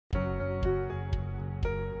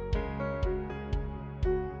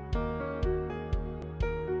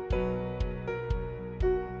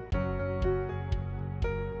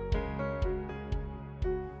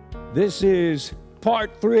This is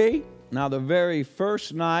part 3. Now, the very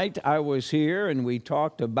first night I was here and we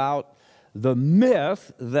talked about the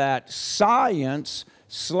myth that science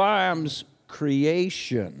slams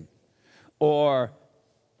creation, or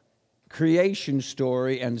creation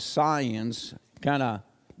story and science kind of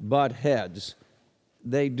butt heads.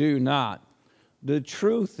 They do not. The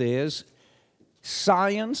truth is,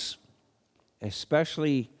 science,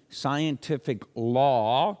 especially scientific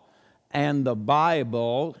law, and the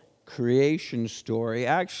Bible creation story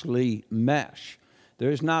actually mesh.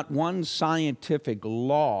 There's not one scientific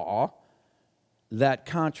law that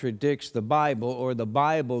contradicts the Bible, or the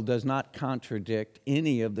Bible does not contradict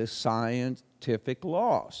any of the scientific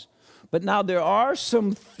laws. But now there are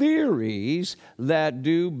some theories that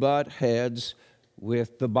do butt heads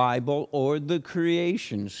with the Bible or the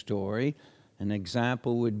creation story. An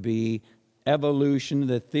example would be evolution,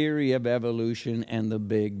 the theory of evolution, and the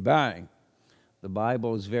Big Bang. The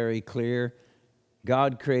Bible is very clear.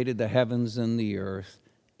 God created the heavens and the earth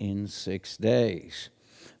in 6 days.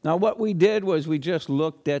 Now, what we did was we just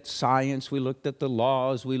looked at science, we looked at the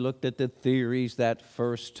laws, we looked at the theories that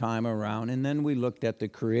first time around, and then we looked at the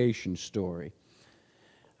creation story.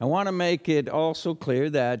 I want to make it also clear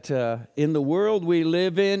that in the world we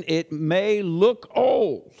live in, it may look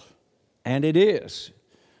old, and it is,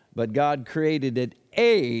 but God created it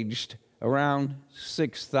aged around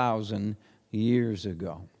 6,000 years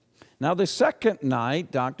ago. Now, the second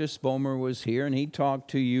night, Dr. Spomer was here, and he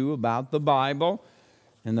talked to you about the Bible.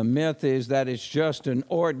 And the myth is that it's just an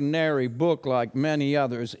ordinary book like many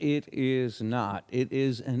others. It is not. It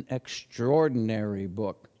is an extraordinary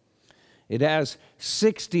book. It has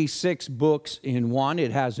 66 books in one.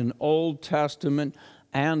 It has an Old Testament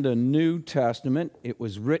and a New Testament. It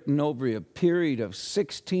was written over a period of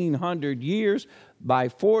 1,600 years by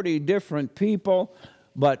 40 different people,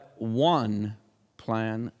 but one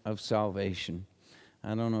plan of salvation.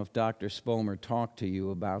 I don't know if Dr. Spomer talked to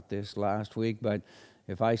you about this last week, but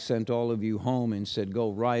if I sent all of you home and said,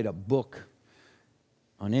 go write a book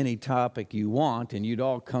on any topic you want, and you'd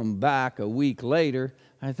all come back a week later,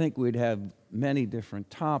 I think we'd have many different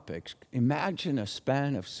topics. Imagine a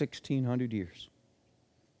span of 1,600 years.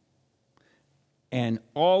 And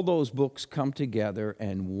all those books come together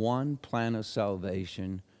in one plan of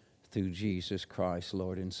salvation through Jesus Christ,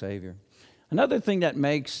 Lord and Savior. Another thing that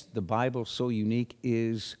makes the Bible so unique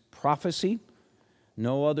is prophecy.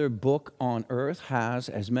 No other book on earth has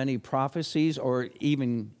as many prophecies, or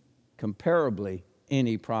even comparably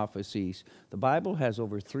any prophecies. The Bible has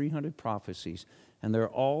over 300 prophecies, and they're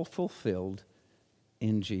all fulfilled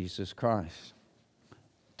in Jesus Christ.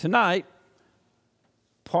 Tonight,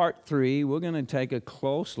 part 3, we're going to take a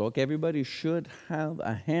close look. Everybody should have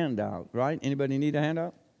a handout, right? Anybody need a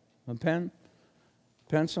handout? A pen?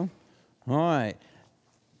 Pencil? All right.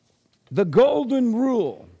 The golden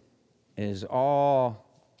rule is all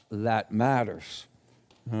that matters,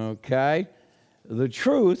 okay? The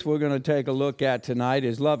truth we're going to take a look at tonight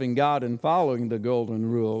is loving God and following the golden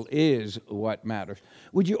rule is what matters.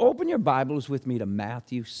 Would you open your Bibles with me to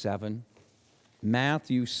Matthew 7?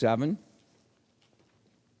 Matthew 7.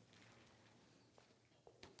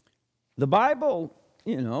 The Bible,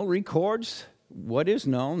 records what is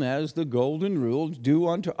known as the golden rule. Do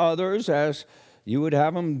unto others as you would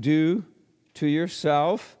have them do to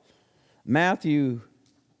yourself. Matthew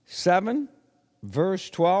 7, verse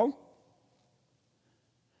 12,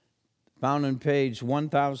 found on page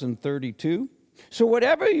 1032. So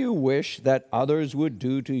whatever you wish that others would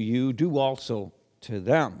do to you, do also to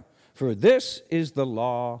them. For this is the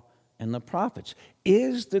law and the prophets.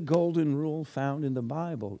 Is the golden rule found in the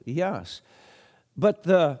Bible? Yes. But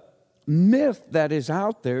the myth that is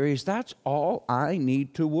out there is that's all I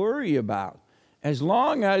need to worry about. As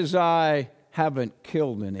long as I haven't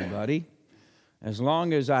killed anybody, as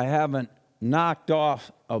long as I haven't knocked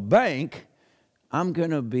off a bank, I'm going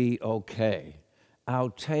to be okay. I'll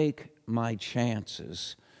take my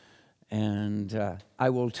chances. And I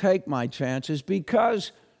will take my chances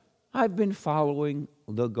because I've been following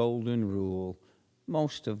the golden rule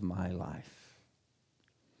most of my life.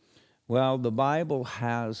 Well, the Bible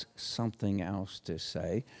has something else to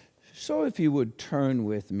say. So if you would turn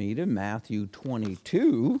with me to Matthew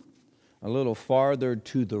 22, a little farther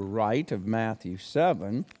to the right of Matthew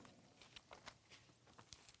 7.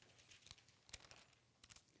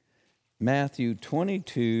 Matthew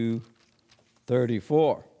 22,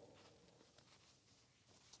 34.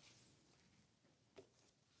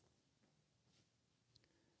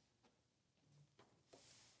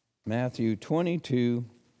 Matthew 22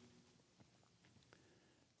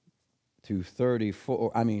 to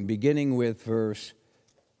 34, beginning with verse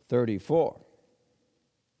 34.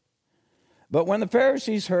 But when the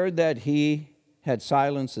Pharisees heard that he had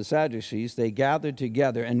silenced the Sadducees, they gathered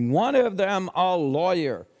together, and one of them, a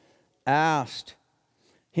lawyer, asked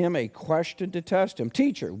him a question to test him.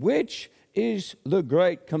 Teacher, which is the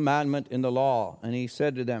great commandment in the law? And he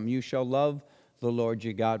said to them, you shall love the Lord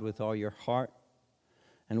your God with all your heart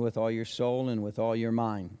and with all your soul and with all your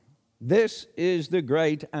mind. This is the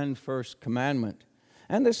great and first commandment.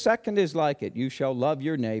 And the second is like it. You shall love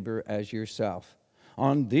your neighbor as yourself.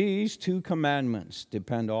 On these two commandments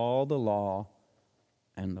depend all the law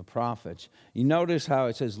and the prophets. You notice how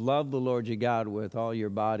it says, love the Lord your God with all your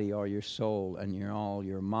body, all your soul, and all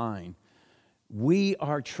your mind. We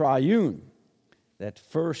are triune. That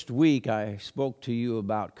first week I spoke to you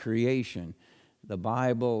about creation. The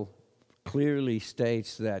Bible clearly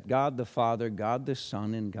states that God the Father, God the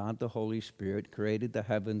Son, and God the Holy Spirit created the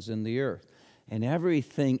heavens and the earth. And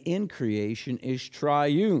everything in creation is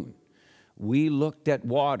triune. We looked at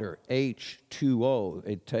water, H2O.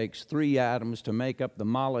 It takes 3 atoms to make up the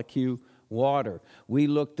molecule water. We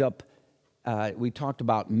talked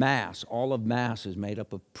about mass. All of mass is made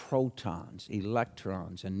up of protons,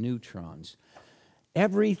 electrons, and neutrons.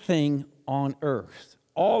 Everything on earth,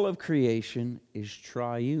 all of creation is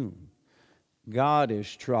triune. God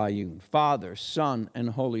is triune, Father, Son, and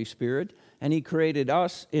Holy Spirit, and He created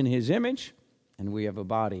us in His image, and we have a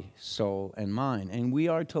body, soul, and mind. And we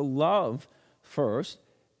are to love first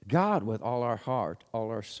God with all our heart, all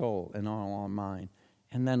our soul, and all our mind,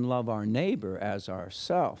 and then love our neighbor as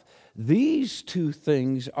ourselves. These two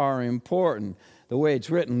things are important. The way it's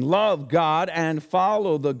written, love God and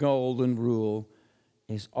follow the golden rule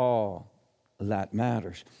is all that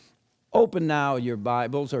matters. Open now your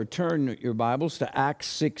Bibles, or turn your Bibles to Acts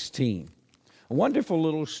 16. A wonderful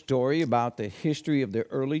little story about the history of the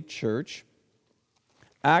early church.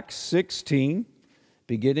 Acts 16,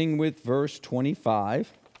 beginning with verse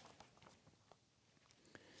 25.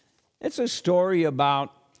 It's a story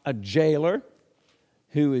about a jailer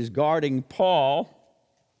who is guarding Paul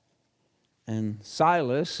and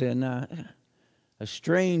Silas, and a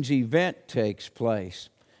strange event takes place.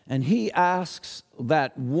 And he asks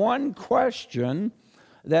that one question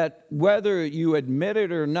that, whether you admit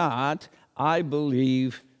it or not, I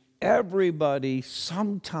believe everybody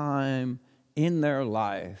sometime in their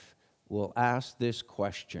life will ask this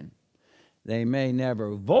question. They may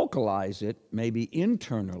never vocalize it, maybe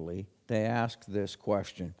internally they ask this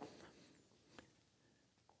question.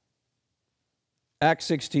 Acts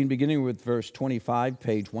 16, beginning with verse 25,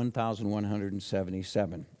 page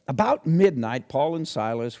 1177. About midnight, Paul and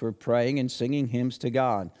Silas were praying and singing hymns to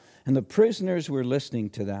God, and the prisoners were listening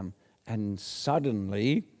to them. And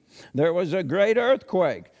suddenly there was a great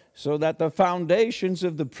earthquake, so that the foundations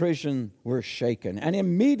of the prison were shaken. And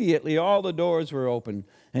immediately all the doors were opened,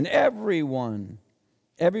 and everyone's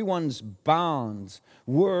bonds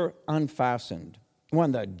were unfastened.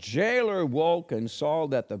 When the jailer woke and saw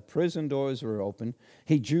that the prison doors were open,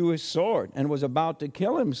 he drew his sword and was about to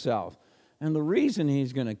kill himself. And the reason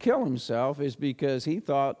he's going to kill himself is because he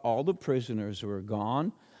thought all the prisoners were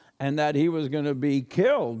gone and that he was going to be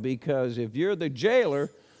killed, because if you're the jailer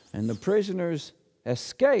and the prisoners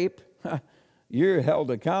escape, you're held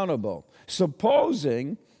accountable.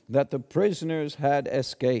 Supposing that the prisoners had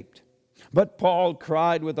escaped. But Paul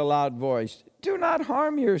cried with a loud voice, "Do not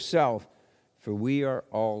harm yourself, for we are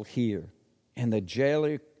all here." And the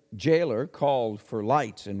jailer called for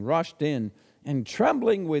lights and rushed in, and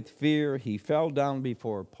trembling with fear, he fell down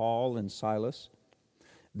before Paul and Silas.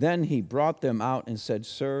 Then he brought them out and said,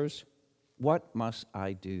 "Sirs, what must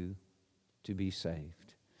I do to be saved?"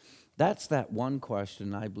 That's that one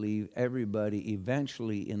question I believe everybody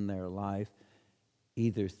eventually in their life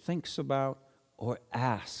either thinks about or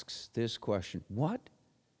asks this question: what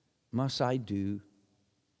must I do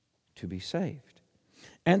to be saved?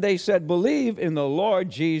 And they said, "Believe in the Lord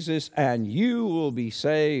Jesus, and you will be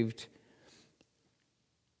saved,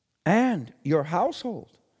 and your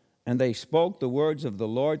household." And they spoke the words of the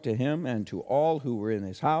Lord to him and to all who were in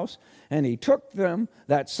his house. And he took them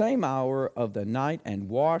that same hour of the night and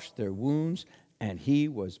washed their wounds, and he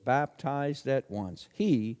was baptized at once,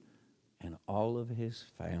 he and all of his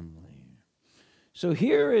family. So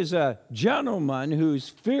here is a gentleman who's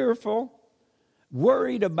fearful,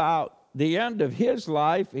 worried about the end of his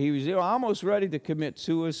life. He was almost ready to commit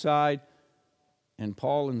suicide. And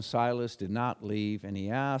Paul and Silas did not leave, and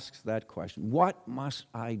he asks that question: what must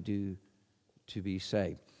I do to be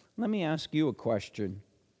saved? Let me ask you a question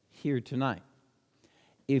here tonight.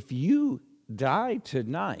 If you died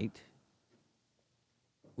tonight,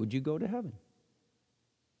 would you go to heaven?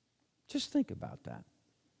 Just think about that.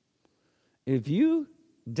 If you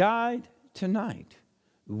died tonight,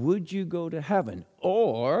 would you go to heaven?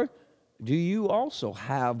 Or do you also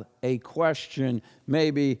have a question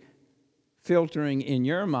maybe filtering in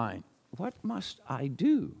your mind? What must I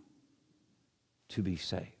do to be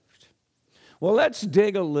saved? Well, let's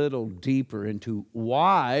dig a little deeper into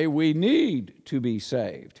why we need to be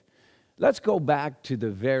saved. Let's go back to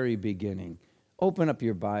the very beginning. Open up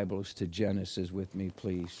your Bibles to Genesis with me,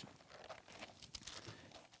 please.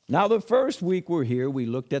 Now, the first week we're here, we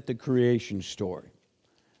looked at the creation story.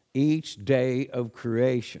 Each day of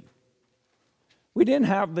creation. We didn't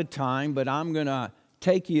have the time, but I'm going to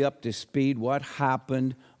take you up to speed what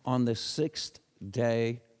happened on the sixth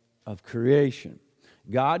day of creation.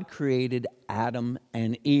 God created Adam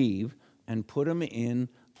and Eve and put them in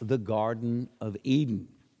the Garden of Eden.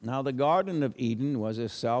 Now, the Garden of Eden was a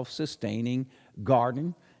self-sustaining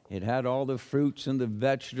garden. It had all the fruits and the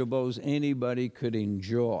vegetables anybody could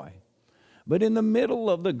enjoy. But in the middle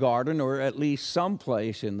of the garden, or at least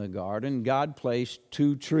someplace in the garden, God placed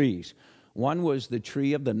two trees. One was the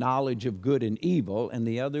tree of the knowledge of good and evil, and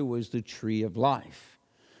the other was the tree of life.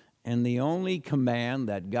 And the only command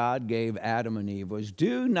that God gave Adam and Eve was,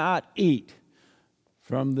 do not eat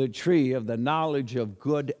from the tree of the knowledge of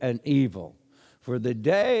good and evil. For the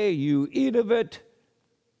day you eat of it,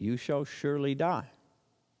 you shall surely die.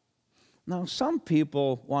 Now, some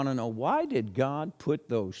people want to know, why did God put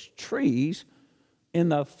those trees in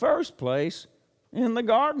the first place in the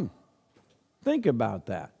garden? Think about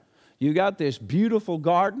that. You got this beautiful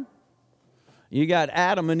garden. You got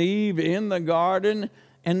Adam and Eve in the garden.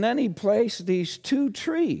 And then he placed these two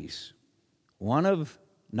trees. One of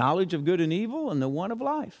knowledge of good and evil and the one of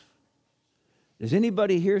life. Does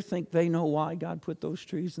anybody here think they know why God put those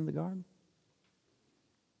trees in the garden?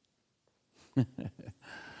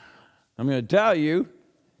 I'm going to tell you,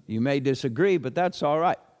 you may disagree, but that's all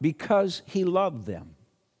right. Because he loved them.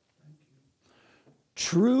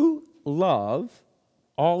 True love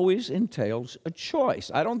always entails a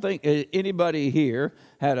choice. I don't think anybody here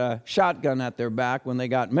had a shotgun at their back when they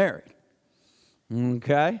got married.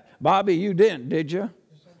 Okay? Bobby, you didn't, did you?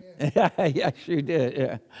 Yes, I did. Yes, you did,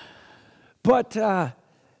 yeah. But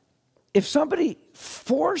if somebody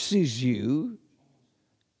forces you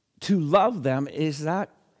to love them, is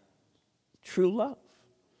that true love?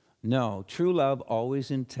 No, true love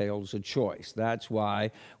always entails a choice. That's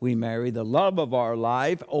why we marry the love of our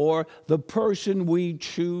life or the person we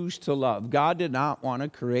choose to love. God did not want to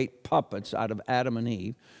create puppets out of Adam and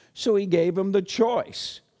Eve, so he gave them the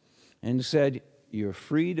choice and said, you're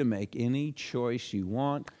free to make any choice you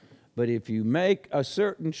want, but if you make a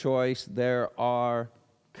certain choice, there are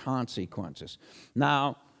consequences.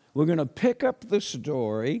 Now, we're going to pick up the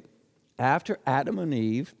story after Adam and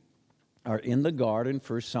Eve are in the garden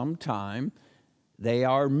for some time. They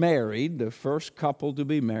are married. The first couple to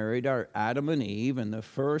be married are Adam and Eve, and the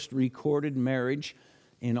first recorded marriage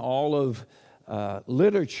in all of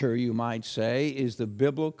literature, you might say, is the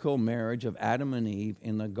biblical marriage of Adam and Eve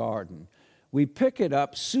in the garden. We pick it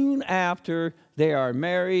up soon after they are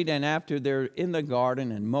married and after they're in the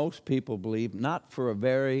garden, and most people believe not for a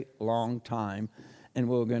very long time. And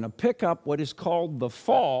we're going to pick up what is called the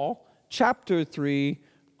fall, chapter 3,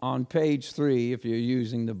 on page 3, if you're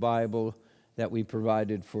using the Bible that we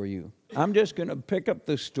provided for you. I'm just going to pick up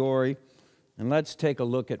the story, and let's take a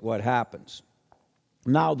look at what happens.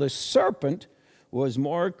 Now the serpent was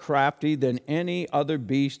more crafty than any other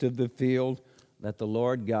beast of the field that the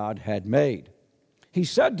Lord God had made. He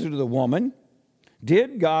said to the woman,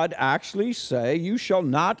 did God actually say, you shall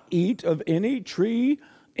not eat of any tree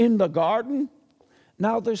in the garden?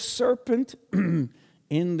 Now the serpent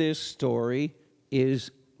in this story is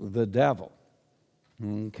the devil.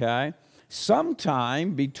 Okay?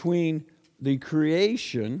 Sometime between the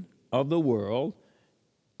creation of the world,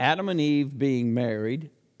 Adam and Eve being married,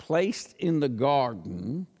 placed in the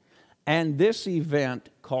garden, and this event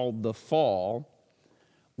called the fall,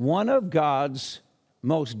 one of God's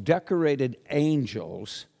most decorated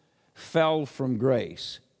angels fell from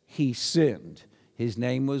grace. He sinned. His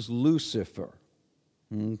name was Lucifer.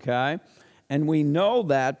 Okay? And we know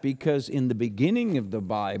that because in the beginning of the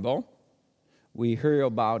Bible, we hear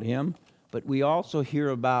about him, but we also hear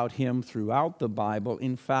about him throughout the Bible.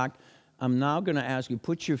 In fact, I'm now going to ask you,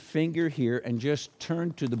 put your finger here and just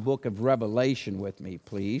turn to the book of Revelation with me,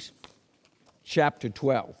 please. Chapter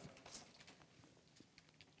 12.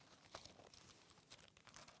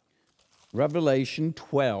 Revelation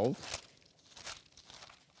 12.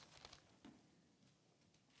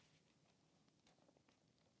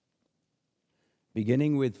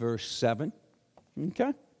 Beginning with verse 7.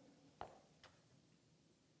 Okay?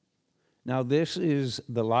 Now, this is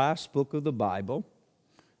the last book of the Bible,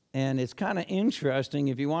 And it's kind of interesting.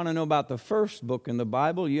 If you want to know about the first book in the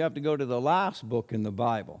Bible, you have to go to the last book in the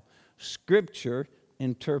Bible. Scripture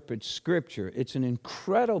interprets Scripture. It's an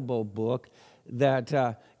incredible book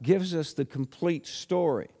that gives us the complete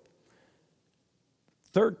story.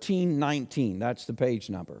 13:19, that's the page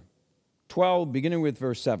number. 12, beginning with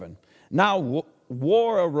verse 7. Now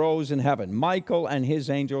war arose in heaven. Michael and his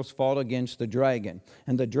angels fought against the dragon,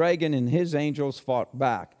 and the dragon and his angels fought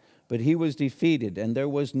back. But he was defeated, and there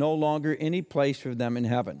was no longer any place for them in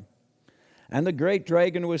heaven. And the great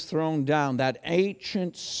dragon was thrown down, that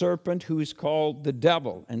ancient serpent who is called the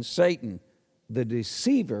devil and Satan, the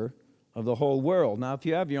deceiver of the whole world. Now, if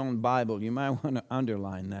you have your own Bible, you might want to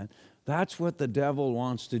underline that. That's what the devil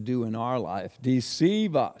wants to do in our life,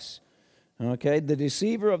 deceive us. Okay, the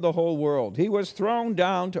deceiver of the whole world. He was thrown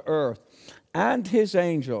down to earth, and his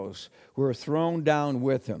angels were thrown down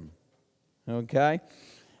with him. Okay?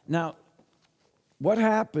 Now, what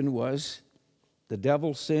happened was the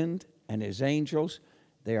devil sinned, and his angels,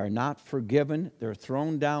 they are not forgiven. They're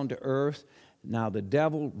thrown down to earth. Now, the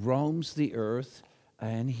devil roams the earth,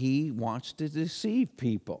 and he wants to deceive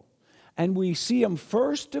people. And we see him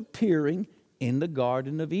first appearing in the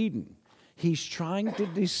Garden of Eden. He's trying to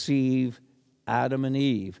deceive Adam and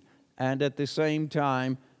Eve. And at the same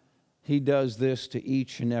time, he does this to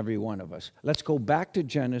each and every one of us. Let's go back to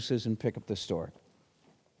Genesis and pick up the story.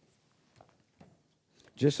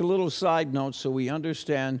 Just a little side note so we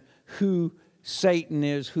understand who Satan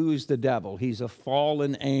is, who's the devil. He's a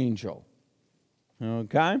fallen angel.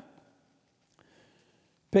 Okay?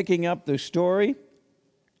 Picking up the story,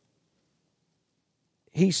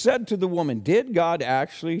 he said to the woman, did God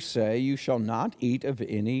actually say you shall not eat of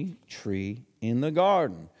any tree in the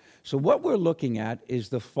garden? So what we're looking at is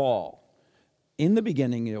the fall. In the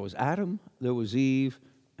beginning, there was Adam, there was Eve,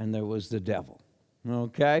 and there was the devil.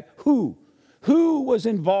 Okay? Who was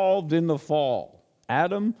involved in the fall?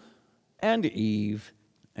 Adam and Eve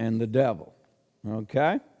and the devil.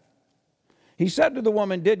 Okay? He said to the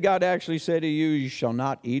woman, did God actually say to you, you shall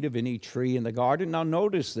not eat of any tree in the garden? Now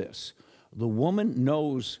notice this. The woman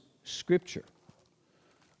knows Scripture.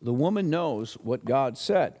 The woman knows what God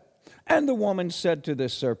said. And the woman said to the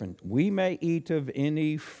serpent, we may eat of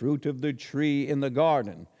any fruit of the tree in the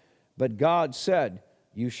garden, but God said,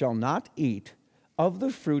 you shall not eat of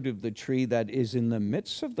the fruit of the tree that is in the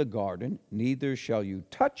midst of the garden, neither shall you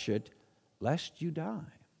touch it, lest you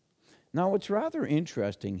die. Now, what's rather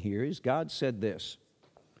interesting here is God said this,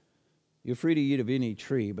 you're free to eat of any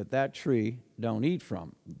tree, but that tree don't eat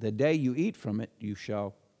from. The day you eat from it, you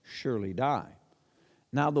shall surely die.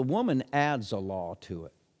 Now, the woman adds a law to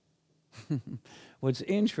it. What's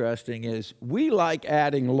interesting is we like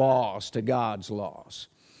adding laws to God's laws.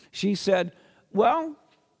 She said, well,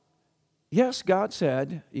 yes, God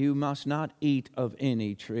said you must not eat of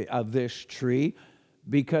any tree, of this tree,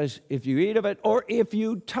 because if you eat of it or if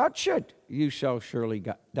you touch it, you shall surely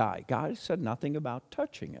die. God said nothing about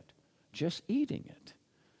touching it, just eating it.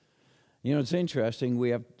 You know, it's interesting. We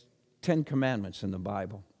have 10 commandments in the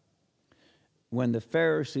Bible. When the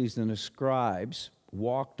Pharisees and the scribes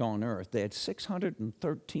walked on earth, they had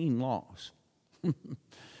 613 laws.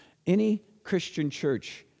 Any Christian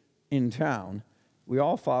church in town, we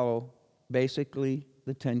all follow basically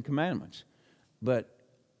the 10 commandments. But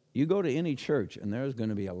you go to any church and there's going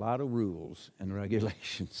to be a lot of rules and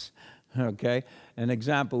regulations. Okay? An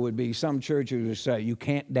example would be some churches will say you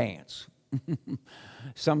can't dance.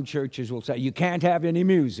 Some churches will say you can't have any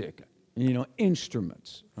music,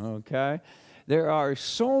 instruments. Okay? There are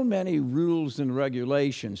so many rules and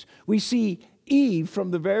regulations. We see Eve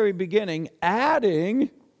from the very beginning adding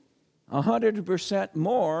 100%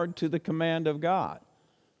 more to the command of God.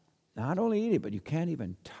 Not only eat it, but you can't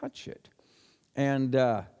even touch it. And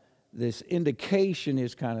this indication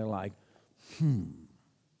is kind of like,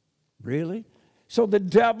 really? So the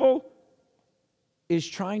devil is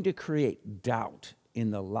trying to create doubt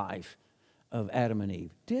in the life of Adam and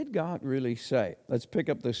Eve. Did God really say? Let's pick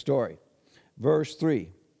up the story. Verse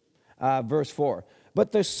 4.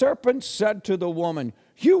 But the serpent said to the woman,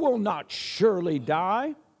 you will not surely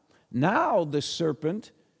die. Now the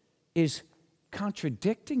serpent is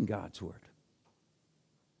contradicting God's word.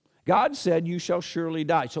 God said, you shall surely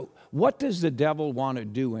die. So what does the devil want to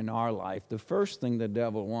do in our life? The first thing the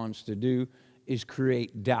devil wants to do is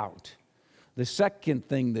create doubt. The second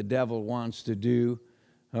thing the devil wants to do,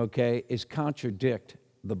 okay, is contradict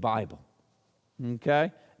the Bible.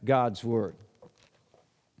 Okay? God's word.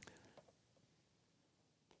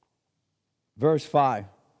 Verse 5.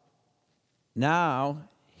 Now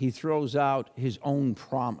he throws out his own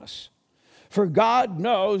promise. For God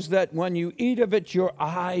knows that when you eat of it, your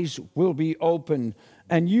eyes will be opened,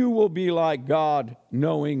 and you will be like God,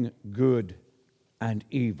 knowing good and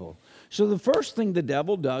evil. So the first thing the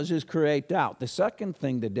devil does is create doubt. The second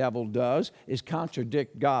thing the devil does is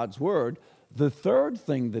contradict God's word. The third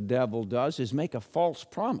thing the devil does is make a false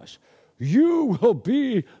promise. You will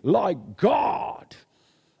be like God.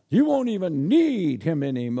 You won't even need him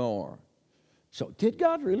anymore. So did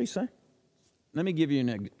God really say? Let me give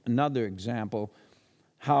you another example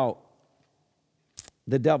how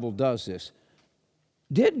the devil does this.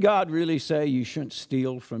 Did God really say you shouldn't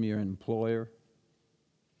steal from your employer?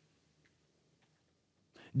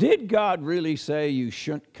 Did God really say you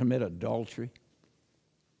shouldn't commit adultery?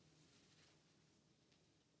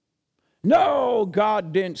 No,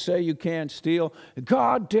 God didn't say you can't steal.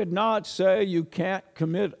 God did not say you can't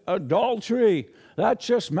commit adultery. That's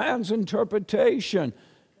just man's interpretation.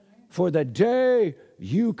 For the day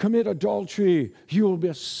you commit adultery, you will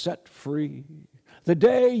be set free. The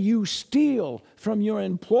day you steal from your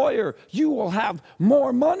employer, you will have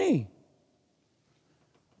more money.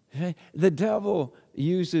 The devil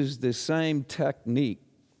uses the same technique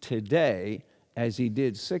today as he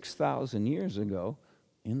did 6,000 years ago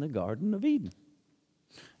in the Garden of Eden.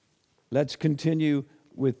 Let's continue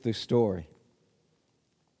with the story.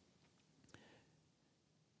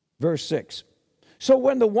 Verse 6. So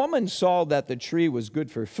when the woman saw that the tree was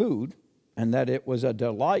good for food, and that it was a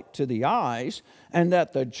delight to the eyes, and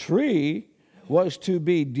that the tree was to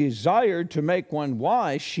be desired to make one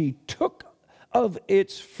wise, she took of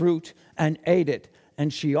its fruit and ate it.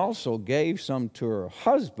 And she also gave some to her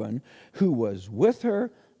husband who was with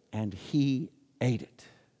her, and he ate it.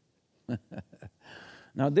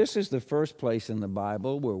 Now, this is the first place in the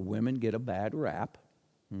Bible where women get a bad rap,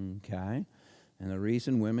 okay? And the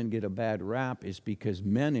reason women get a bad rap is because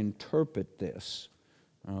men interpret this,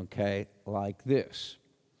 okay, like this.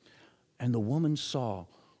 And the woman saw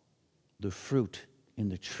the fruit in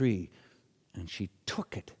the tree, and she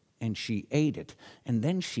took it, and she ate it. And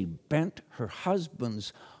then she bent her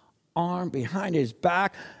husband's arm behind his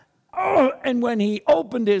back. Oh, and when he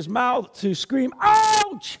opened his mouth to scream,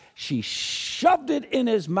 ouch, she shoved it in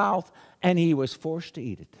his mouth, and he was forced to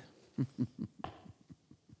eat it.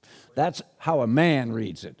 That's how a man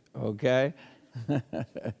reads it, okay?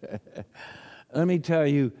 Let me tell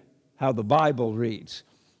you how the Bible reads.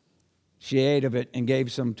 She ate of it and gave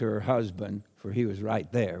some to her husband, for he was right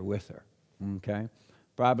there with her, okay?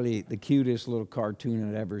 Probably the cutest little cartoon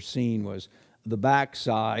I'd ever seen was the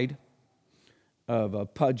backside of a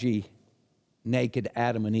pudgy, naked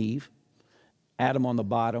Adam and Eve. Adam on the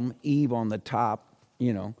bottom, Eve on the top,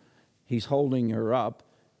 you know. He's holding her up,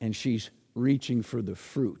 and she's reaching for the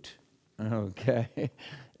fruit, okay?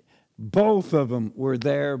 Both of them were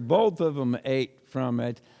there. Both of them ate from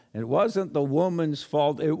it. It wasn't the woman's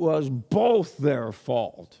fault. It was both their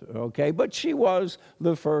fault, okay? But she was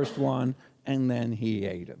the first one, and then he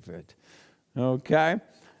ate of it, okay?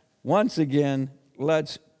 Once again,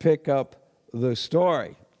 let's pick up the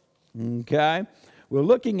story, okay? We're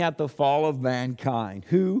looking at the fall of mankind.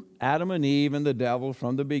 Who? Adam and Eve and the devil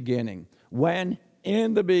from the beginning. When?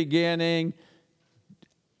 In the beginning,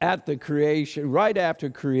 at the creation, right after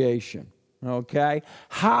creation, okay?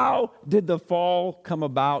 How did the fall come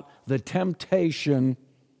about? The temptation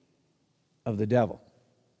of the devil,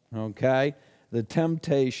 okay? The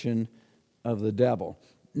temptation of the devil.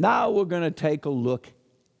 Now we're going to take a look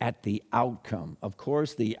at the outcome. Of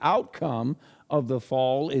course, the outcome of the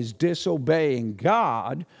fall is disobeying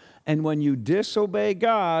God, and when you disobey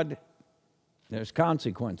God, there's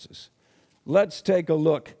consequences. Let's take a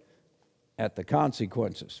look at the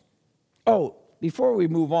consequences. Oh, before we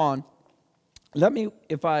move on, let me,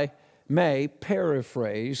 if I may,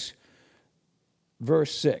 paraphrase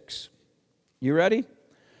verse 6. You ready?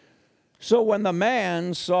 So when the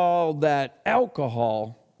man saw that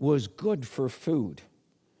alcohol was good for food,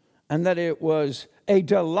 and that it was a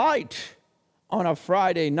delight on a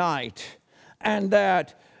Friday night, and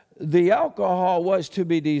that the alcohol was to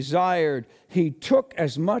be desired, he took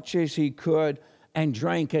as much as he could and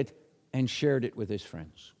drank it and shared it with his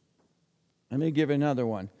friends. Let me give another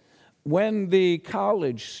one. When the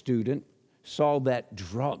college student saw that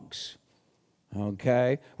drugs,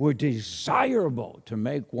 okay, were desirable to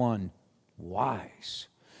make one wise,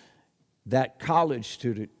 that college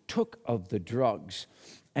student took of the drugs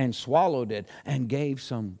and swallowed it and gave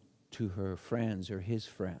some to her friends or his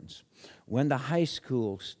friends. When the high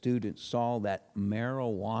school student saw that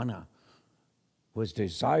marijuana was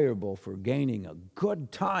desirable for gaining a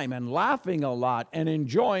good time and laughing a lot and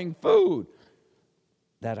enjoying food,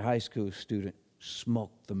 that high school student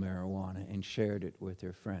smoked the marijuana and shared it with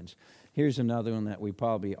their friends. Here's another one that we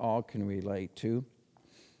probably all can relate to.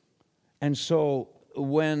 And so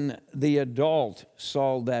when the adult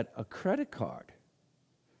saw that a credit card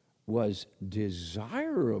was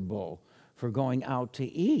desirable for going out to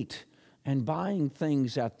eat and buying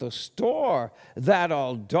things at the store, that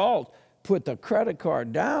adult put the credit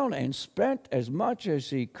card down and spent as much as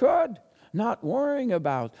he could, not worrying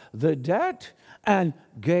about the debt, and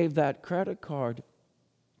gave that credit card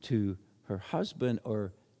to her husband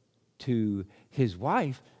or to his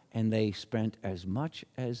wife, and they spent as much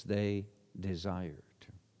as they desired.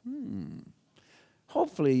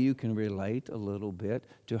 Hopefully you can relate a little bit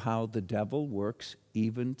to how the devil works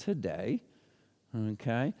even today.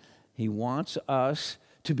 Okay? He wants us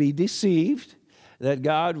to be deceived that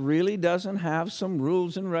God really doesn't have some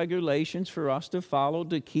rules and regulations for us to follow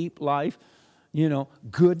to keep life,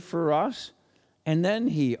 good for us. And then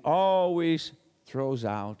he always throws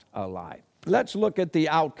out a lie. Let's look at the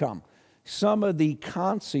outcome, some of the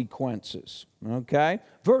consequences. Okay?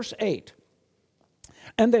 Verse 8.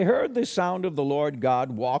 And they heard the sound of the Lord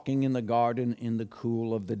God walking in the garden in the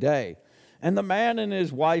cool of the day. And the man and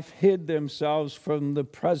his wife hid themselves from the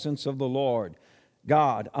presence of the Lord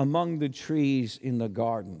God among the trees in the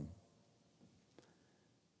garden.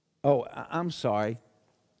 Oh, I'm sorry.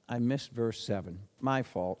 I missed verse 7. My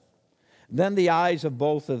fault. Then the eyes of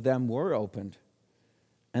both of them were opened,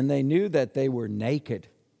 and they knew that they were naked.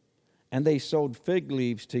 And they sewed fig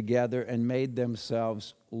leaves together and made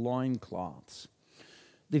themselves loincloths.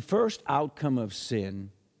 The first outcome of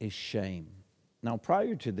sin is shame. Now,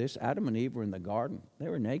 prior to this, Adam and Eve were in the garden. They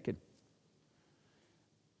were naked.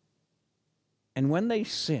 And when they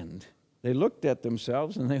sinned, they looked at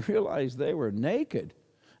themselves and they realized they were naked.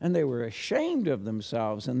 And they were ashamed of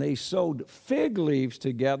themselves. And they sewed fig leaves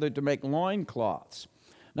together to make loincloths.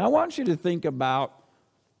 Now, I want you to think about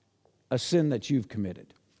a sin that you've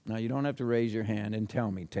committed. Now, you don't have to raise your hand and tell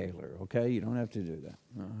me, Taylor, okay? You don't have to do that.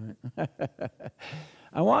 All right.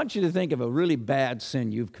 I want you to think of a really bad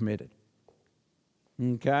sin you've committed.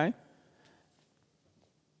 Okay?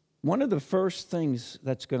 One of the first things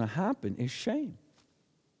that's going to happen is shame.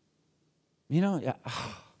 I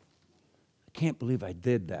can't believe I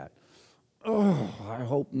did that. Oh, I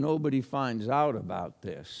hope nobody finds out about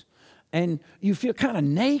this. And you feel kind of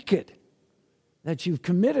naked that you've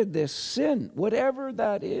committed this sin, whatever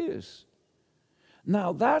that is.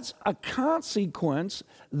 Now, that's a consequence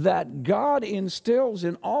that God instills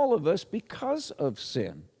in all of us because of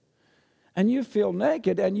sin. And you feel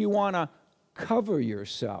naked and you want to cover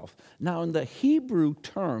yourself. Now, in the Hebrew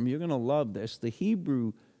term, you're going to love this, the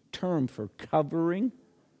Hebrew term for covering,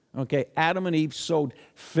 okay, Adam and Eve sewed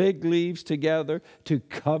fig leaves together to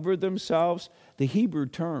cover themselves. The Hebrew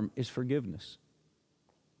term is forgiveness.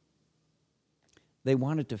 They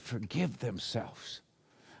wanted to forgive themselves.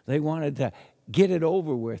 They wanted to get it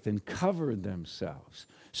over with and cover themselves.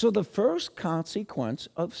 So the first consequence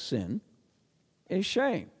of sin is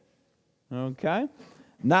shame. Okay?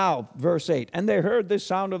 Now, verse 8. And they heard the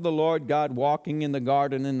sound of the Lord God walking in the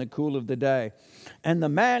garden in the cool of the day. And the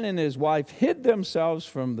man and his wife hid themselves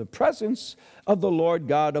from the presence of the Lord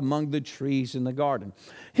God among the trees in the garden.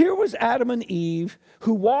 Here was Adam and Eve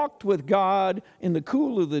who walked with God in the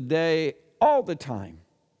cool of the day all the time.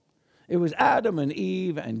 It was Adam and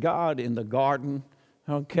Eve and God in the garden,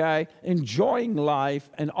 okay, enjoying life,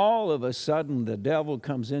 and all of a sudden the devil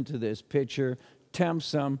comes into this picture,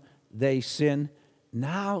 tempts them, they sin.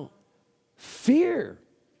 Now, fear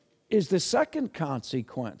is the second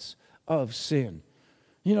consequence of sin.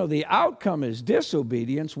 The outcome is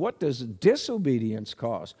disobedience. What does disobedience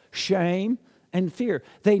cause? Shame and fear.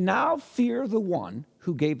 They now fear the one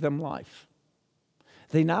who gave them life.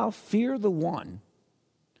 They now fear the one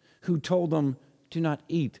who told them, do not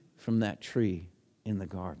eat from that tree in the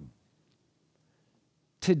garden.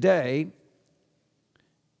 Today,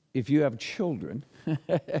 if you have children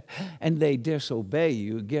and they disobey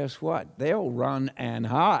you, guess what? They'll run and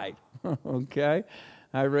hide, okay?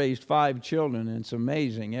 I raised 5 children, and it's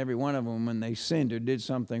amazing. Every one of them, when they sinned or did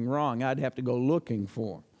something wrong, I'd have to go looking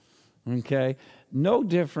for them, okay? No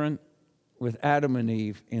different with Adam and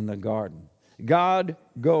Eve in the garden. God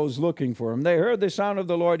goes looking for him. They heard the sound of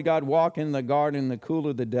the Lord God walk in the garden in the cool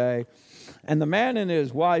of the day. And the man and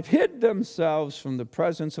his wife hid themselves from the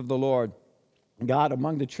presence of the Lord God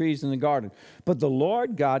among the trees in the garden. But the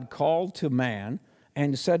Lord God called to man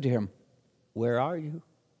and said to him, where are you?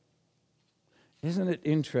 Isn't it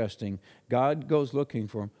interesting? God goes looking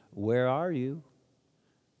for him. Where are you?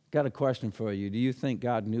 Got a question for you. Do you think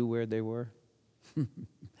God knew where they were?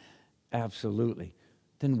 Absolutely.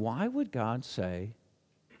 Then why would God say,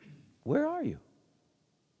 where are you?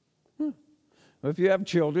 If you have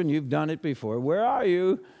children, you've done it before. Where are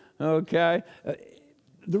you? Okay.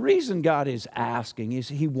 the reason God is asking is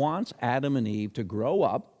he wants Adam and Eve to grow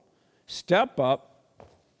up, step up,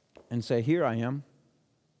 and say, here I am.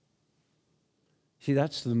 See,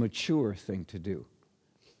 that's the mature thing to do.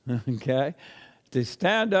 Okay? To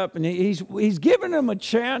stand up, and he's giving them a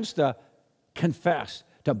chance to confess,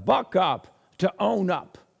 to buck up, to own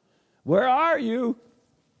up. Where are you?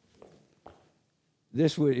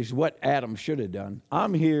 This is what Adam should have done.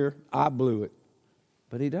 I'm here, I blew it.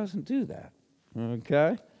 But he doesn't do that.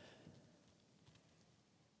 Okay?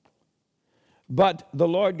 But the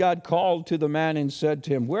Lord God called to the man and said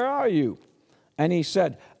to him, where are you? And he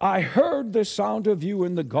said, I heard the sound of you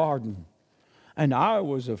in the garden, and I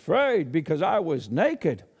was afraid because I was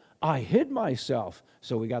naked. I hid myself.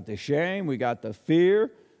 So we got the shame, we got the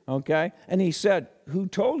fear, okay? And he said, who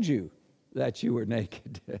told you that you were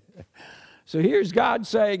naked? So here's God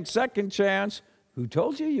saying, second chance, who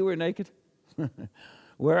told you you were naked?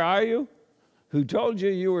 Where are you? Who told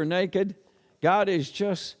you were naked? God is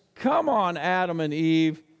just, come on, Adam and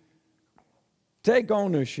Eve, take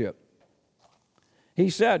ownership. He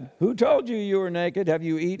said, who told you were naked? Have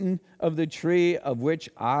you eaten of the tree of which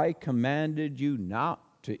I commanded you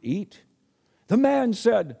not to eat? The man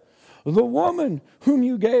said, the woman whom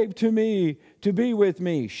you gave to me to be with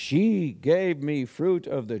me, she gave me fruit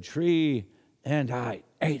of the tree, and I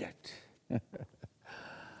ate it.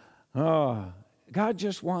 Oh, God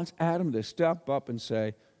just wants Adam to step up and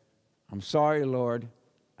say, I'm sorry, Lord,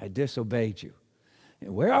 I disobeyed you.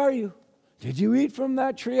 Where are you? Did you eat from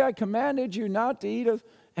that tree I commanded you not to eat of?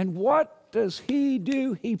 And what does he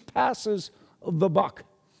do? He passes the buck.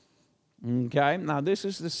 Okay, now this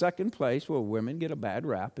is the second place where women get a bad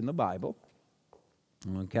rap in the Bible.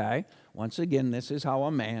 Okay, once again, this is how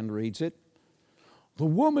a man reads it. The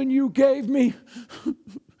woman you gave me,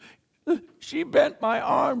 she bent my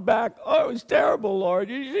arm back. Oh, it was terrible, Lord.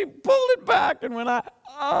 She pulled it back, and when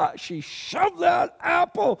she shoved that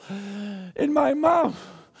apple in my mouth.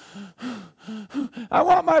 I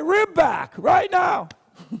want my rib back right now.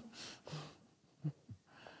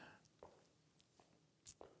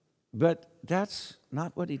 But that's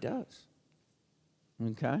not what he does.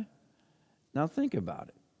 Okay? Now think about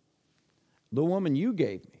it. The woman you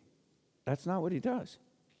gave me. That's not what he does.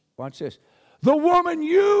 Watch this. The woman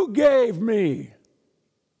you gave me.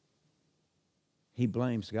 He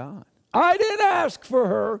blames God. I didn't ask for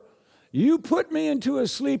her. You put me into a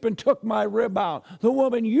sleep and took my rib out. The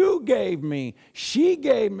woman you gave me, she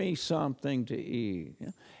gave me something to eat.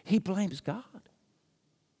 He blames God.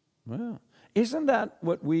 Well, isn't that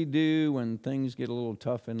what we do when things get a little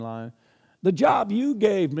tough in life? The job you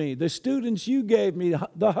gave me, the students you gave me,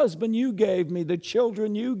 the husband you gave me, the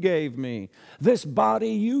children you gave me, this body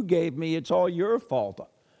you gave me, it's all your fault.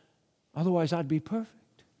 Otherwise, I'd be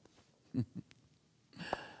perfect.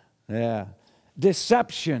 Yeah.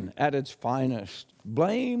 Deception at its finest.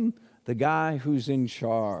 Blame the guy who's in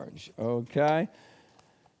charge, okay?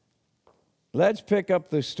 Let's pick up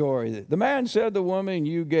the story. The man said, the woman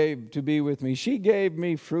you gave to be with me, she gave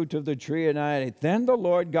me fruit of the tree and I ate. Then the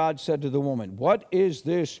Lord God said to the woman, what is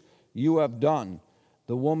this you have done?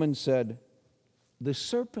 The woman said, the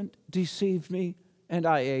serpent deceived me and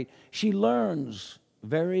I ate. She learns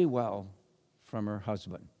very well from her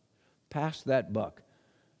husband. Pass that buck.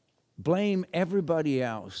 Blame everybody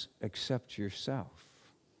else except yourself.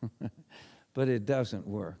 But it doesn't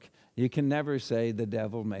work. You can never say, the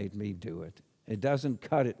devil made me do it. It doesn't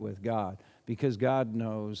cut it with God because God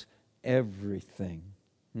knows everything.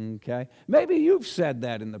 Okay? Maybe you've said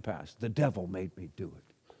that in the past. The devil made me do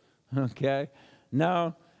it. Okay?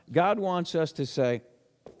 No, God wants us to say,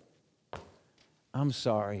 I'm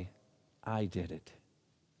sorry, I did it.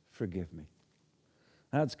 Forgive me.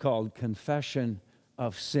 That's called confession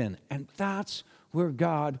of sin. And that's where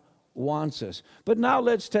God wants us. But now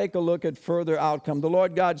let's take a look at further outcome. The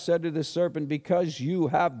Lord God said to the serpent, because you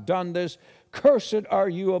have done this, cursed are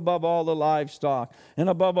you above all the livestock and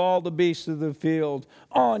above all the beasts of the field.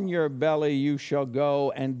 On your belly you shall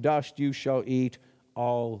go, and dust you shall eat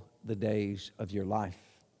all the days of your life.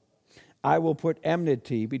 I will put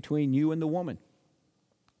enmity between you and the woman,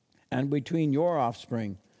 and between your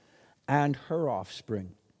offspring and her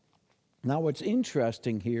offspring. Now what's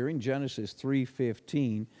interesting here in Genesis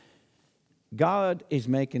 3:15, God is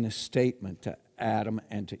making a statement to Adam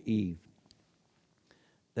and to Eve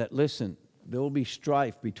that, listen, there will be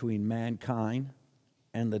strife between mankind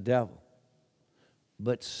and the devil.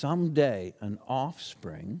 But someday an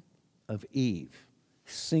offspring of Eve,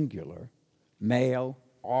 singular, male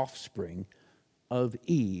offspring of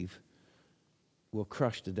Eve, will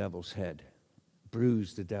crush the devil's head,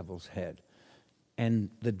 bruise the devil's head, and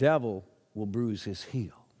the devil will bruise his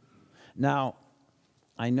heel. Now,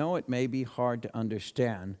 I know it may be hard to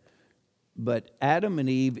understand, but Adam and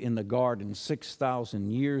Eve in the garden 6,000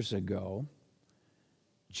 years ago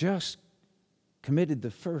just committed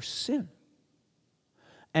the first sin.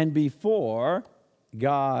 And before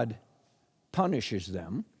God punishes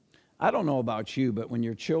them, I don't know about you, but when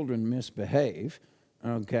your children misbehave,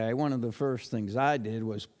 okay, one of the first things I did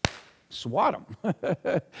was swat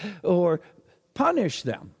them or punish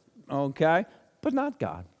them, okay? But not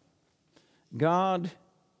God. God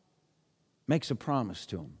makes a promise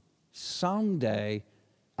to him. Someday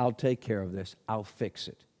I'll take care of this. I'll fix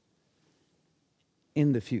it.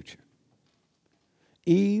 In the future.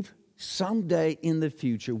 Eve, someday in the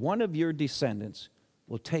future, one of your descendants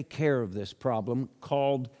will take care of this problem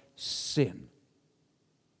called sin.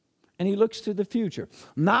 And he looks to the future.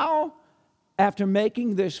 Now, after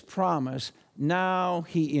making this promise, now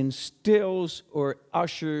he instills or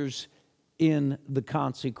ushers in the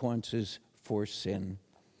consequences for sin,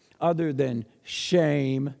 other than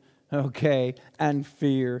shame, okay, and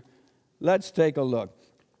fear. Let's take a look.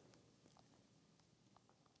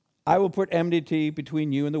 I will put enmity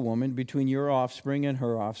between you and the woman, between your offspring and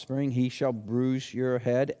her offspring. He shall bruise your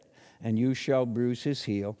head, and you shall bruise his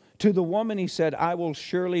heel. To the woman he said, I will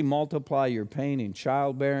surely multiply your pain in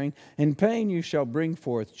childbearing. In pain you shall bring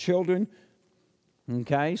forth children.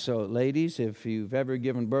 Okay, so ladies, if you've ever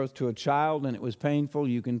given birth to a child and it was painful,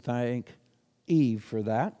 you can thank Eve for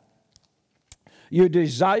that. Your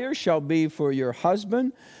desire shall be for your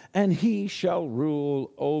husband, and he shall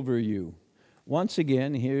rule over you. Once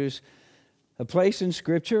again, here's a place in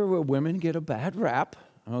Scripture where women get a bad rap.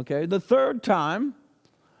 Okay, the third time,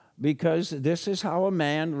 because this is how a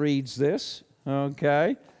man reads this.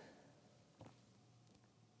 Okay.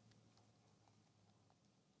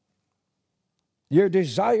 Your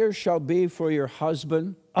desire shall be for your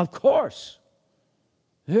husband. Of course.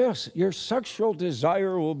 Yes, your sexual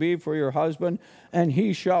desire will be for your husband, and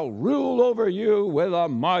he shall rule over you with a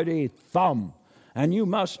mighty thumb. And you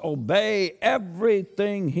must obey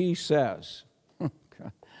everything he says.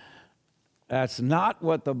 That's not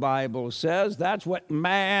what the Bible says. That's what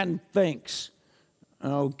man thinks.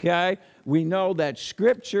 Okay? We know that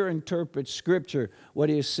Scripture interprets Scripture. What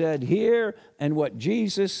is said here and what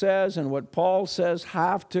Jesus says and what Paul says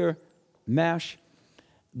have to mesh.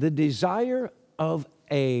 The desire of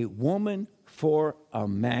a woman for a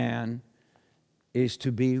man is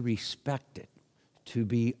to be respected, to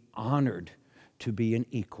be honored, to be an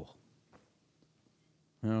equal.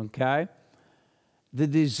 Okay? The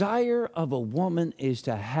desire of a woman is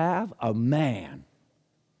to have a man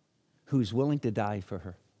who's willing to die for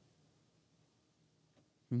her.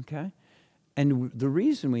 Okay? And the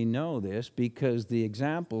reason we know this, because the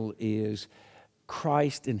example is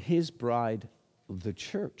Christ and his bride, the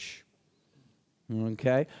church.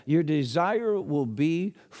 Okay? Your desire will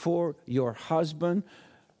be for your husband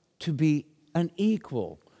to be an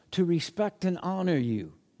equal, to respect and honor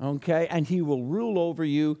you. Okay? And he will rule over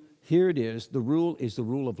you. Here it is. The rule is the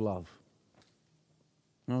rule of love.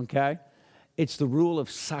 Okay? It's the rule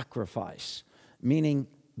of sacrifice, meaning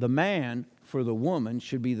the man for the woman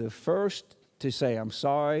should be the first to say, I'm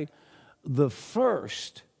sorry, the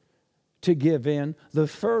first to give in, the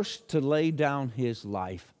first to lay down his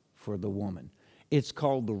life for the woman. It's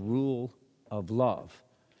called the rule of love,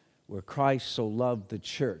 where Christ so loved the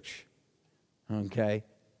church, okay,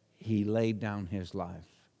 he laid down his life.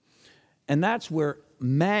 And that's where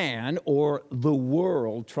man or the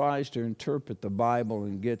world tries to interpret the Bible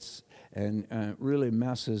and gets and really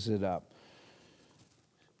messes it up.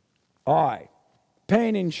 All right.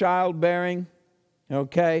 Pain in childbearing,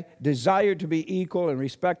 okay? Desire to be equal and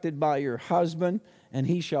respected by your husband, and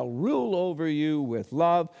he shall rule over you with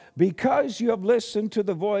love. Because you have listened to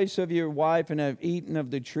the voice of your wife and have eaten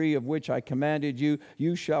of the tree of which I commanded you,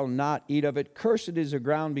 you shall not eat of it. Cursed is the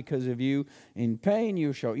ground because of you. In pain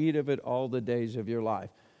you shall eat of it all the days of your life.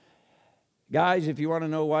 Guys, if you want to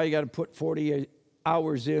know why you got to put 40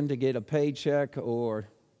 hours in to get a paycheck, or,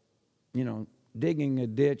 digging a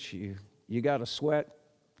ditch, you got to sweat,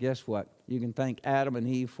 guess what? You can thank Adam and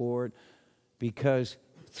Eve for it, because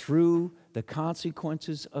through the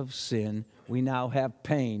consequences of sin, we now have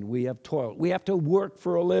pain, we have toil, we have to work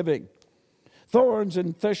for a living. Thorns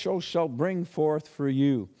and thistles shall bring forth for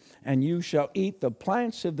you, and you shall eat the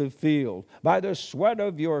plants of the field. By the sweat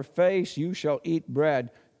of your face you shall eat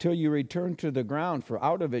bread, till you return to the ground, for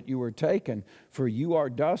out of it you were taken. For you are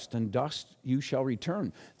dust, and dust you shall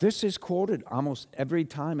return. This is quoted almost every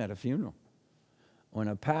time at a funeral. When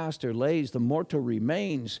a pastor lays the mortal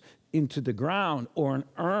remains into the ground, or an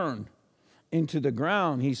urn into the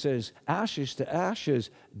ground, he says, ashes to ashes,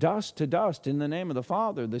 dust to dust, in the name of the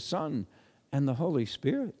Father, the Son, and the Holy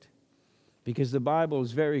Spirit. Because the Bible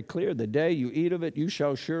is very clear. The day you eat of it, you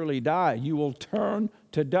shall surely die. You will turn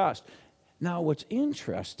to dust. Now, what's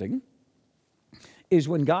interesting is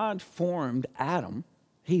when God formed Adam,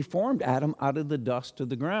 he formed Adam out of the dust of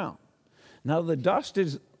the ground. Now, the dust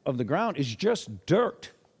of the ground is just dirt.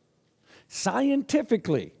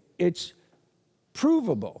 Scientifically, it's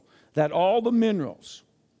provable that all the minerals,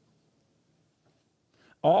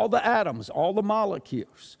 all the atoms, all the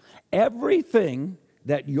molecules, everything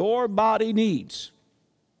that your body needs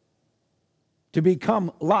to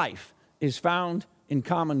become life is found in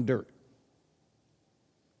common dirt.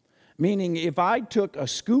 Meaning, if I took a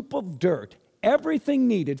scoop of dirt, everything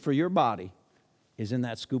needed for your body is in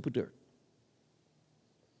that scoop of dirt.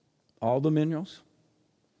 All the minerals,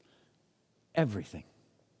 everything.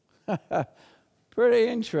 Pretty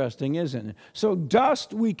interesting, isn't it? So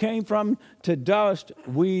dust we came from, to dust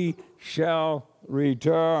we shall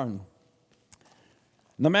return.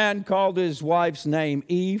 The man called his wife's name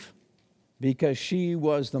Eve because she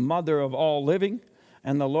was the mother of all living.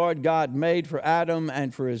 And the Lord God made for Adam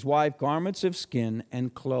and for his wife garments of skin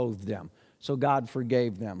and clothed them. So God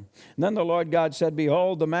forgave them. And then the Lord God said,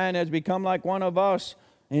 behold, the man has become like one of us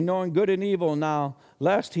in knowing good and evil. Now,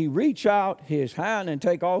 lest he reach out his hand and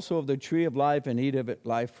take also of the tree of life and eat of it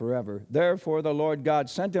life forever. Therefore the Lord God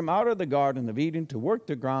sent him out of the Garden of Eden to work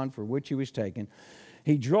the ground for which he was taken.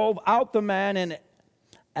 He drove out the man, and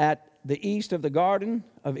at the east of the Garden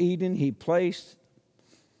of Eden he placed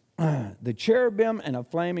the cherubim and a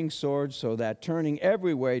flaming sword, so that turning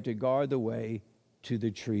every way to guard the way to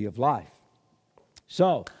the tree of life.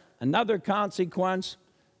 So, another consequence,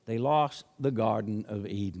 they lost the Garden of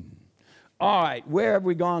Eden. All right, where have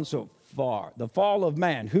we gone so far? The fall of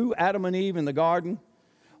man. Who? Adam and Eve in the garden.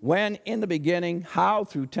 When? In the beginning. How?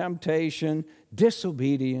 Through temptation,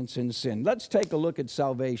 disobedience, and sin. Let's take a look at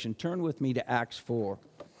salvation. Turn with me to Acts 4.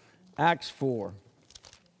 Acts 4.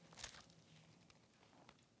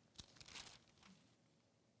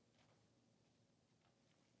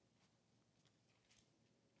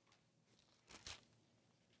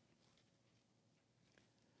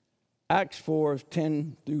 Acts 4,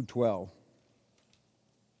 10 through 12.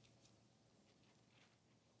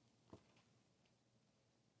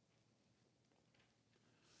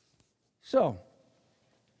 So,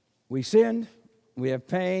 we sinned, we have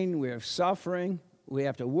pain, we have suffering, we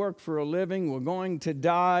have to work for a living, we're going to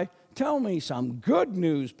die. Tell me some good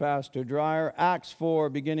news, Pastor Dreyer. Acts 4,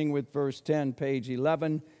 beginning with verse 10, page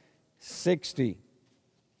 1160.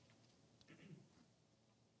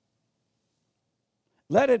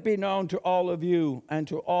 Let it be known to all of you and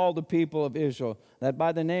to all the people of Israel that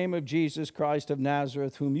by the name of Jesus Christ of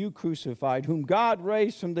Nazareth, whom you crucified, whom God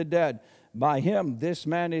raised from the dead, by him this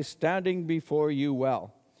man is standing before you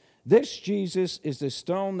well. This Jesus is the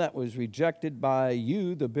stone that was rejected by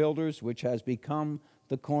you, the builders, which has become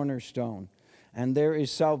the cornerstone. And there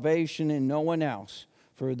is salvation in no one else,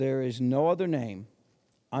 for there is no other name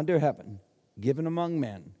under heaven given among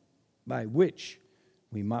men by which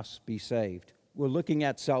we must be saved. We're looking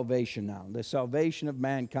at salvation now, the salvation of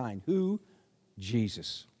mankind. Who?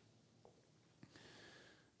 Jesus.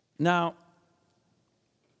 Now,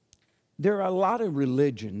 there are a lot of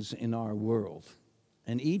religions in our world,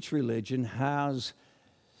 and each religion has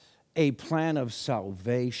a plan of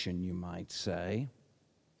salvation, you might say.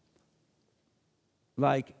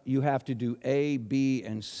 Like you have to do A, B,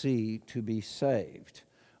 and C to be saved.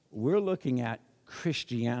 We're looking at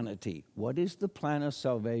Christianity. What is the plan of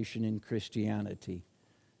salvation in Christianity?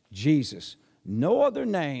 Jesus. No other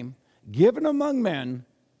name given among men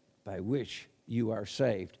by which you are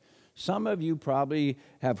saved. Some of you probably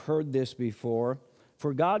have heard this before.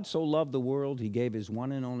 For God so loved the world, he gave his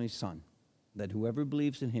one and only Son, that whoever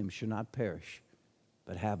believes in him should not perish,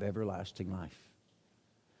 but have everlasting life.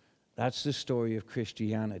 That's the story of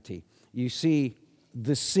Christianity. You see,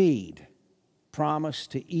 the seed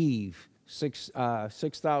promised to Eve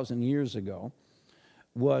 6,000 years ago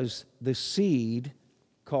was the seed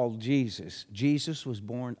called Jesus. Jesus was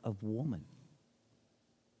born of woman.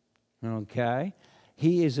 Okay?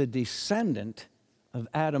 He is a descendant of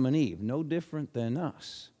Adam and Eve, no different than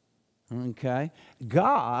us. Okay?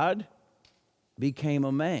 God became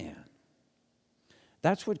a man.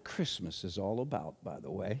 That's what Christmas is all about, by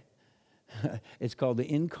the way. It's called the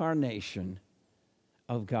incarnation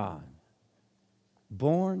of God.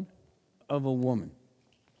 Born of a woman.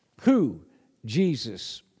 Who?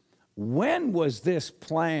 Jesus. When was this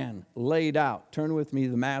plan laid out? Turn with me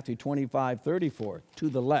to Matthew 25:34, to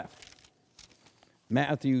the left.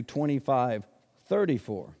 Matthew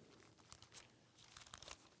 25:34.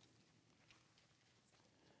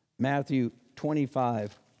 Matthew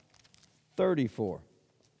 25:34. 34.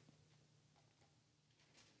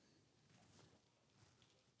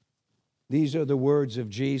 These are the words of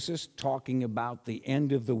Jesus talking about the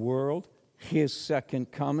end of the world, his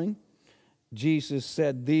second coming. Jesus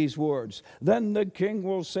said these words, "Then the king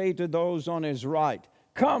will say to those on his right,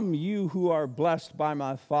 'Come, you who are blessed by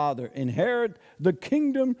my Father, inherit the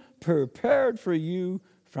kingdom prepared for you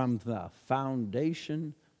from the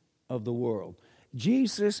foundation of the world.'"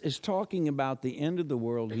 Jesus is talking about the end of the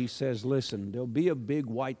world. He says, listen, there'll be a big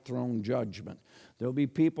white throne judgment. There'll be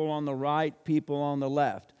people on the right, people on the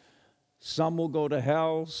left. Some will go to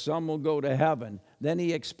hell, some will go to heaven. Then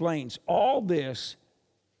he explains all this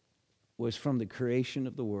was from the creation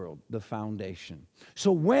of the world, the foundation.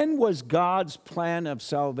 So when was God's plan of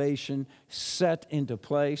salvation set into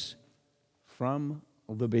place? From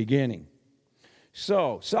the beginning.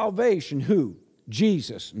 So salvation, who?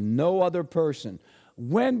 Jesus, no other person.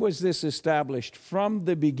 When was this established? From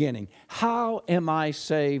the beginning. How am I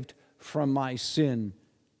saved from my sin,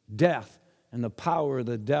 death, and the power of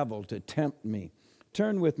the devil to tempt me?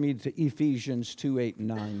 Turn with me to Ephesians 2, 8, and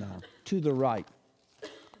 9 now, to the right.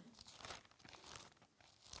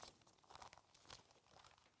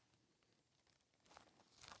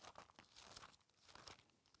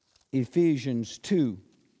 Ephesians 2,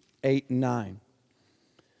 8, and 9.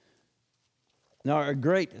 Now, a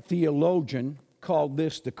great theologian called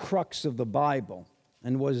this the crux of the Bible.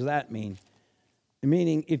 And what does that mean?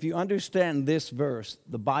 Meaning, if you understand this verse,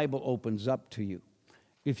 the Bible opens up to you.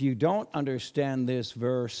 If you don't understand this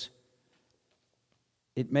verse,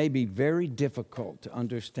 it may be very difficult to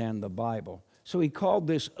understand the Bible. So he called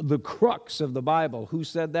this the crux of the Bible. Who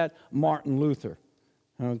said that? Martin Luther.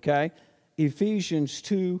 Okay? Ephesians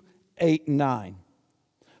 2, 8, and 9.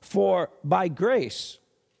 For by grace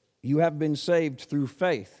you have been saved through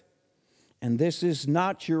faith, and this is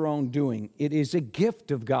not your own doing. It is a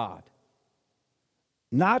gift of God,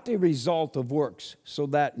 not a result of works, so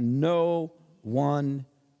that no one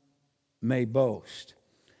may boast.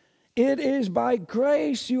 It is by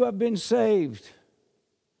grace you have been saved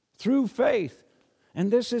through faith,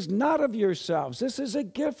 and this is not of yourselves. This is a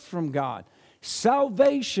gift from God.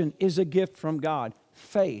 Salvation is a gift from God.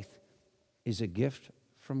 Faith is a gift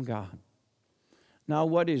from God. Now,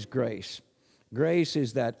 what is grace? Grace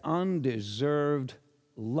is that undeserved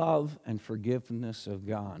love and forgiveness of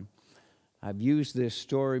God. I've used this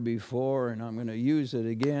story before, and I'm going to use it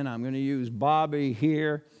again. I'm going to use Bobby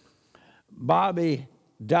here. Bobby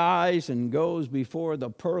dies and goes before the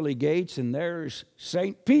pearly gates, and there's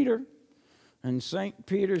St. Peter. And St.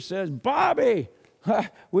 Peter says, "Bobby,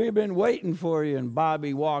 we've been waiting for you." And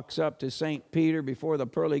Bobby walks up to St. Peter before the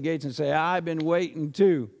pearly gates and says, "I've been waiting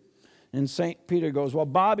too." And St. Peter goes, "Well,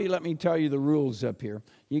 Bobby, let me tell you the rules up here.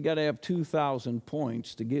 You got to have 2,000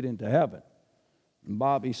 points to get into heaven." And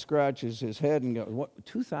Bobby scratches his head and goes, "What,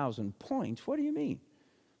 2,000 points? What do you mean?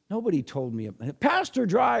 Nobody told me. Pastor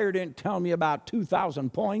Dreyer didn't tell me about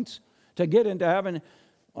 2,000 points to get into heaven."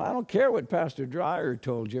 "Well, I don't care what Pastor Dreyer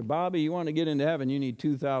told you. Bobby, you want to get into heaven, you need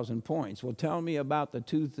 2,000 points. Well, tell me about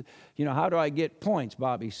how do I get points?"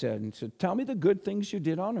 Bobby said. And said, "Tell me the good things you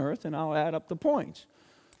did on earth, and I'll add up the points."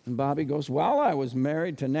 And Bobby goes, "Well, I was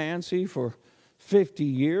married to Nancy for 50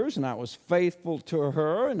 years, and I was faithful to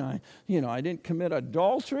her, and I didn't commit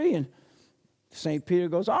adultery." And St. Peter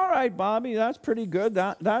goes, "All right, Bobby, that's pretty good.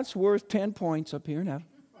 That's worth 10 points up here now.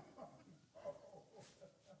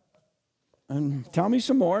 And tell me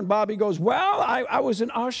some more." And Bobby goes, "Well, I was an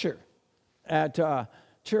usher at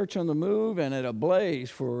Church on the Move and at a Blaze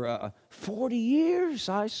for 40 years.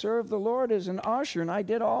 I served the Lord as an usher, and I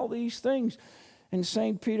did all these things." And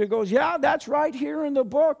St. Peter goes, "Yeah, that's right here in the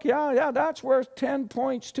book. Yeah, that's worth 10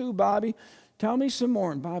 points too, Bobby. Tell me some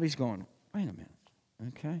more." And Bobby's going, "Wait a minute,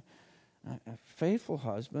 okay? A faithful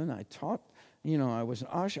husband. I taught, I was an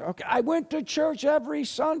usher. Okay, I went to church every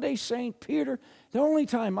Sunday, St. Peter. The only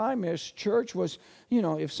time I missed church was,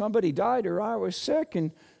 if somebody died or I was sick."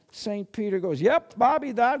 And St. Peter goes, "Yep,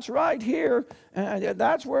 Bobby, that's right here. And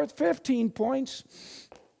that's worth 15 points.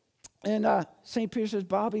 And St. Peter says,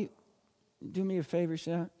 "Bobby, do me a favor,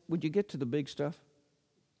 would you get to the big stuff?"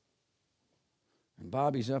 And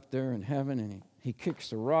Bobby's up there in heaven, and he kicks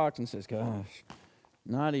the rocks and says, "Gosh,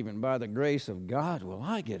 not even by the grace of God will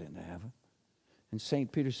I get into heaven." And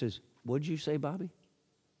St. Peter says, "What'd you say, Bobby?"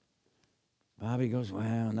 Bobby goes,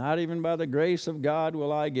 "Well, not even by the grace of God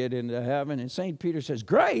will I get into heaven." And St. Peter says,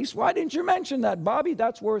 "Grace? Why didn't you mention that, Bobby?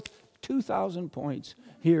 That's worth 2,000 points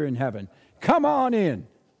here in heaven. Come on in."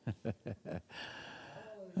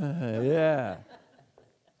 Yeah.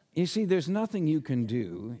 You see, there's nothing you can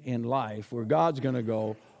do in life where God's going to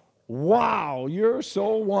go, "Wow, you're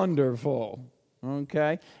so wonderful."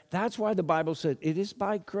 Okay? That's why the Bible said, it is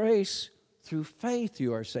by grace through faith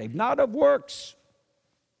you are saved, not of works.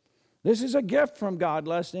 This is a gift from God,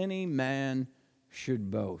 lest any man should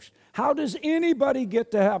boast. How does anybody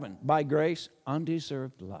get to heaven? By grace,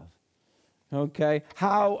 undeserved love. Okay?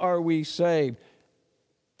 How are we saved?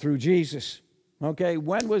 Through Jesus. Okay?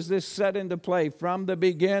 When was this set into play? From the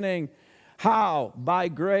beginning. How? By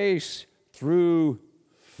grace through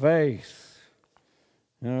faith.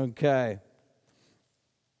 Okay.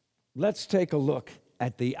 Let's take a look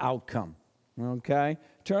at the outcome. Okay?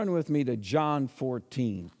 Turn with me to John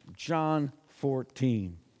 14. John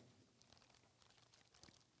 14.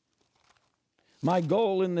 My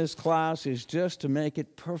goal in this class is just to make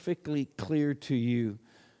it perfectly clear to you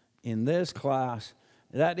in this class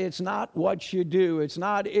that it's not what you do. It's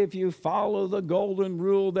not if you follow the golden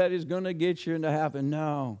rule that is going to get you into heaven.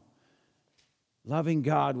 No. Loving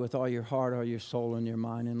God with all your heart, all your soul, and your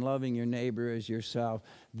mind, and loving your neighbor as yourself.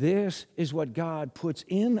 This is what God puts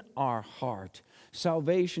in our heart.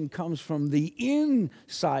 Salvation comes from the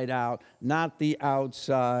inside out, not the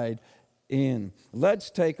outside in. Let's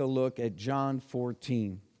take a look at John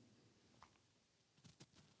 14,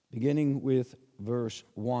 beginning with verse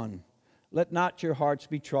 1. Let not your hearts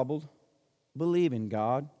be troubled. Believe in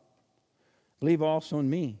God. Believe also in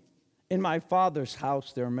me. In my Father's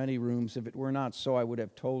house there are many rooms. If it were not so, I would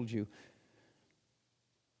have told you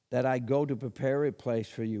that I go to prepare a place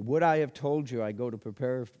for you. Would I have told you I go to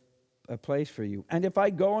prepare a place for you? And if I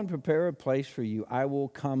go and prepare a place for you, I will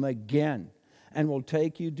come again and will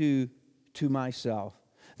take you to myself,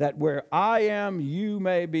 that where I am, you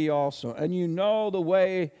may be also. And you know the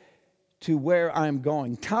way to where I'm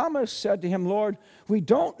going. Thomas said to him, Lord, we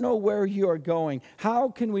don't know where you are going. How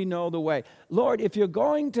can we know the way? Lord, if you're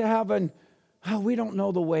going to heaven, we don't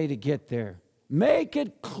know the way to get there. Make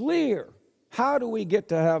it clear. How do we get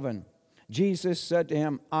to heaven? Jesus said to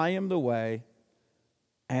him, I am the way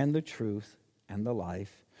and the truth and the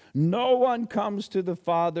life. No one comes to the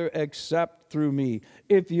Father except through me.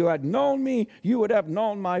 If you had known me, you would have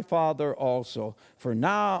known my Father also. For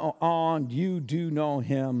now on you do know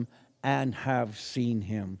him and have seen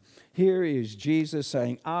him. Here is Jesus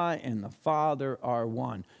saying, I and the Father are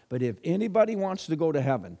one. But if anybody wants to go to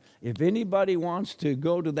heaven, if anybody wants to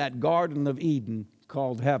go to that Garden of Eden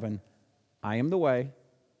called heaven, I am the way,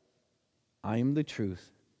 I am the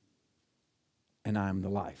truth, and I am the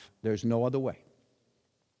life. There's no other way.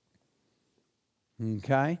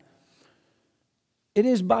 Okay? It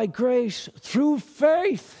is by grace through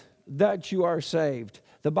faith that you are saved.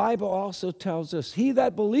 The Bible also tells us, he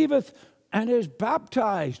that believeth and is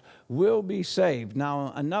baptized will be saved.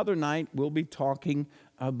 Now, another night we'll be talking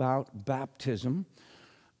about baptism.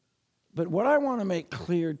 But what I want to make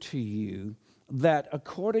clear to you, that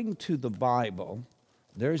according to the Bible,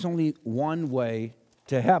 there's only one way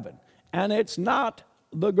to heaven. And it's not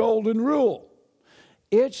the golden rule.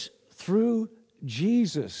 It's through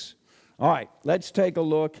Jesus. All right, let's take a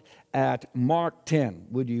look at Mark 10.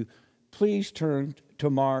 Would you please turn to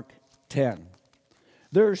Mark 10.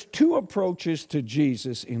 There's two approaches to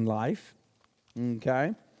Jesus in life,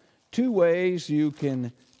 okay? Two ways you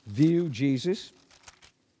can view Jesus.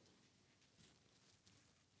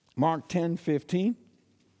 Mark 10:15.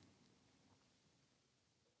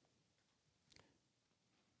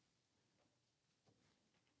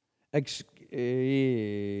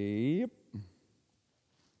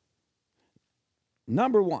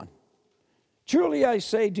 Number one. Truly I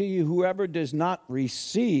say to you, whoever does not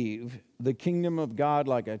receive the kingdom of God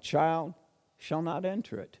like a child shall not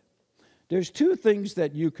enter it. There's two things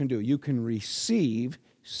that you can do. You can receive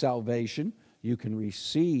salvation. You can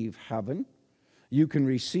receive heaven. You can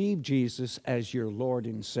receive Jesus as your Lord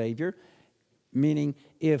and Savior. Meaning,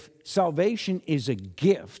 if salvation is a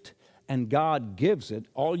gift and God gives it,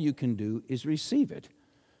 all you can do is receive it.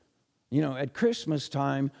 You know, at Christmas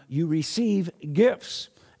time, you receive gifts.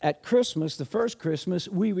 At Christmas, the first Christmas,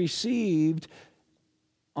 we received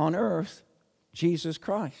on earth Jesus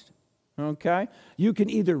Christ. Okay? You can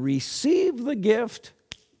either receive the gift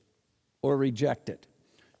or reject it.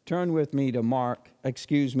 Turn with me to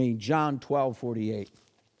John 12:48.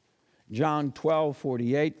 John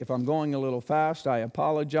 12:48. If I'm going a little fast, I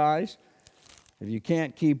apologize. If you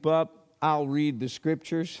can't keep up, I'll read the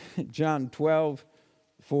scriptures. John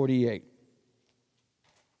 12:48.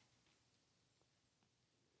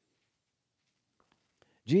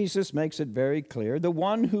 Jesus makes it very clear. The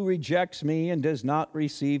one who rejects me and does not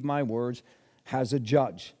receive my words has a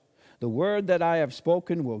judge. The word that I have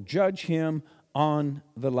spoken will judge him on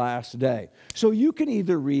the last day. So you can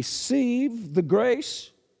either receive the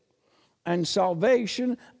grace and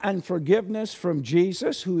salvation and forgiveness from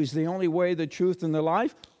Jesus, who is the only way, the truth, and the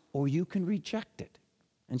life, or you can reject it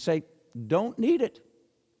and say, don't need it.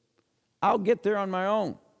 I'll get there on my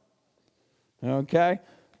own. Okay?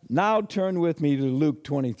 Now turn with me to Luke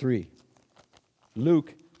 23.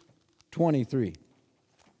 Luke 23.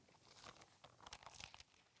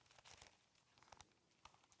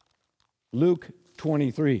 Luke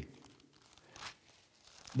 23.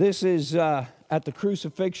 This is at the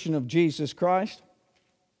crucifixion of Jesus Christ.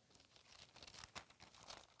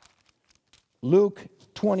 Luke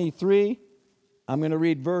 23. I'm going to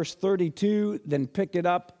read verse 32, then pick it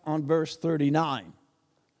up on verse 39.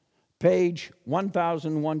 Page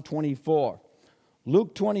 1124.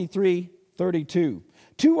 Luke 23, 32.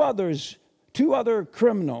 Two other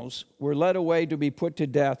criminals were led away to be put to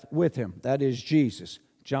death with him. That is Jesus.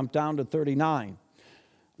 Jump down to 39.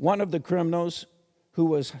 One of the criminals who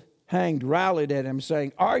was hanged rallied at him,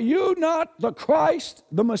 saying, "Are you not the Christ,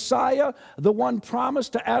 the Messiah, the one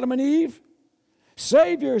promised to Adam and Eve?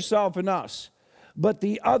 Save yourself and us." But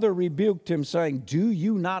the other rebuked him, saying, "Do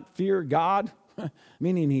you not fear God?"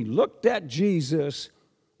 Meaning he looked at Jesus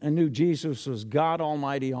and knew Jesus was God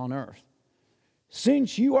Almighty on earth.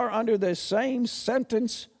 "Since you are under the same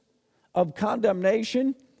sentence of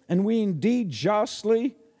condemnation, and we indeed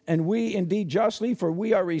justly, for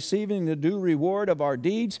we are receiving the due reward of our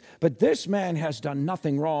deeds, but this man has done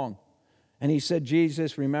nothing wrong." And he said,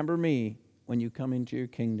 "Jesus, remember me when you come into your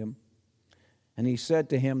kingdom." And he said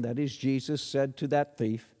to him, that is, Jesus said to that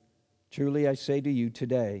thief, "Truly I say to you,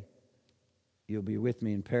 today you'll be with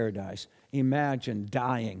me in paradise." Imagine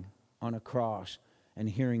dying on a cross and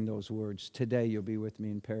hearing those words, "Today you'll be with me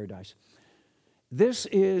in paradise." This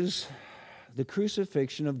is the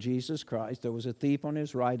crucifixion of Jesus Christ. There was a thief on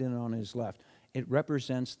his right and on his left. It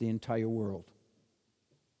represents the entire world.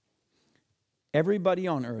 Everybody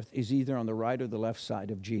on earth is either on the right or the left side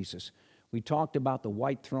of Jesus. We talked about the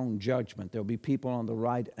white throne judgment. There'll be people on the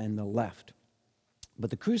right and the left. But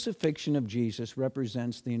the crucifixion of Jesus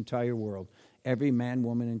represents the entire world, every man,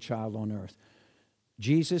 woman, and child on earth.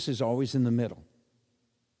 Jesus is always in the middle.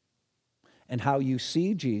 And how you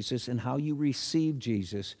see Jesus and how you receive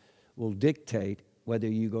Jesus will dictate whether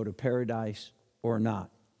you go to paradise or not.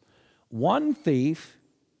 One thief,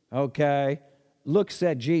 looks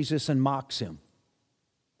at Jesus and mocks him.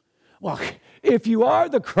 Well, if you are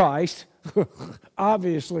the Christ,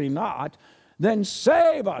 obviously not, then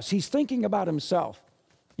save us. He's thinking about himself.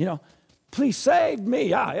 Please save me.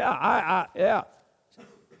 Yeah.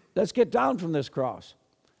 Let's get down from this cross.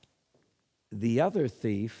 The other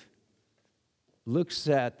thief looks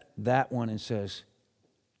at that one and says,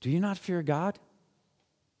 "Do you not fear God?"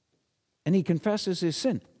 And he confesses his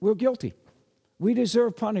sin. We're guilty. We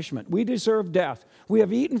deserve punishment. We deserve death. We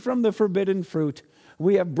have eaten from the forbidden fruit.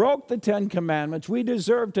 We have broke the 10 commandments. We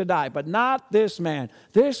deserve to die, but not this man.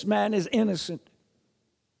 This man is innocent.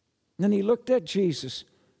 And then he looked at Jesus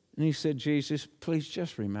and he said, "Jesus, please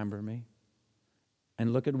just remember me."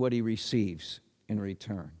 And look at what he receives in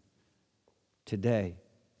return. "Today,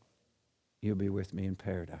 you'll be with me in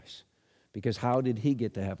paradise." Because how did he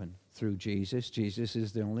get to heaven? Through Jesus. Jesus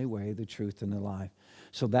is the only way, the truth, and the life.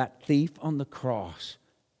 So that thief on the cross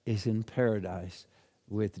is in paradise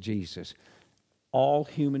with Jesus. All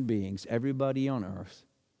human beings, everybody on earth,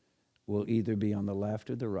 will either be on the left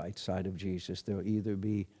or the right side of Jesus. They'll either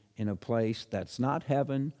be in a place that's not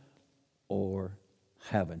heaven or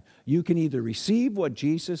heaven. You can either receive what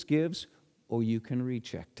Jesus gives or you can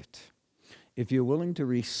reject it. If you're willing to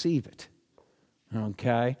receive it,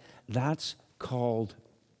 that's called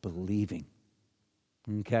believing.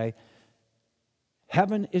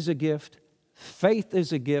 Heaven is a gift. Faith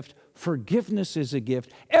is a gift. Forgiveness is a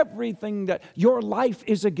gift. Everything that your life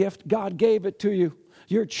is a gift. God gave it to you.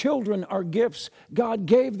 Your children are gifts. God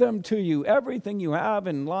gave them to you. Everything you have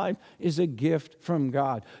in life is a gift from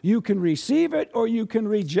God. You can receive it or you can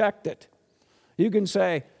reject it. You can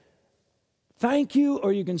say, "Thank you,"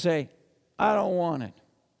 or you can say, "I don't want it."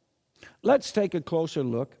 Let's take a closer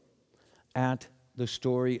look at the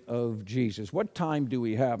story of Jesus. What time do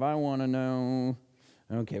we have? I want to know.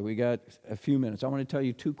 Okay, we got a few minutes. I want to tell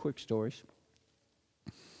you 2 quick stories.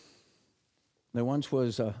 There once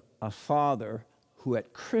was a father who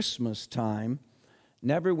at Christmas time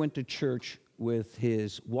never went to church with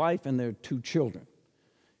his wife and their 2 children.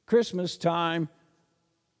 Christmas time,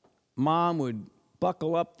 mom would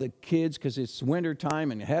buckle up the kids because it's winter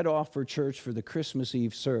time and head off for church for the Christmas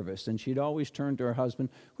Eve service. And she'd always turn to her husband,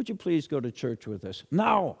 "Would you please go to church with us?"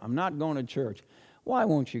 "No, I'm not going to church." "Why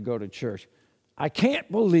won't you go to church?" "I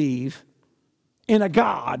can't believe in a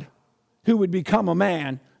God who would become a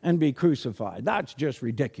man and be crucified. That's just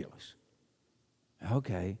ridiculous."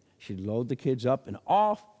 Okay, she'd load the kids up, and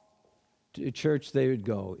off to church they would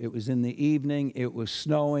go. It was in the evening. It was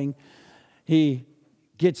snowing. He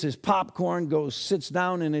gets his popcorn, goes, sits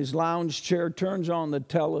down in his lounge chair, turns on the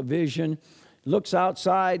television, looks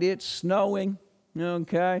outside. It's snowing,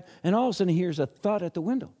 okay? And all of a sudden he hears a thud at the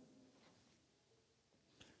window.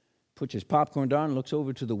 Puts his popcorn down, looks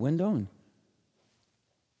over to the window,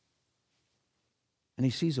 and he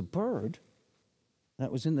sees a bird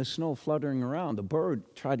that was in the snow fluttering around. The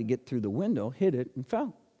bird tried to get through the window, hit it, and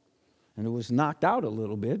fell. And it was knocked out a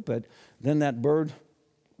little bit, but then that bird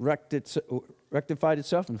rectified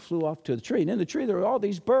itself and flew off to the tree. And in the tree, there were all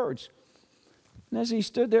these birds. And as he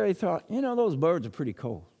stood there, he thought, those birds are pretty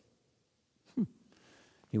cold.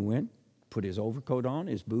 He went, put his overcoat on,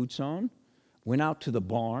 his boots on, went out to the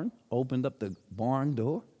barn, opened up the barn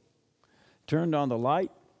door, turned on the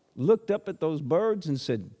light, looked up at those birds and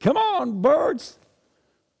said, "Come on, birds.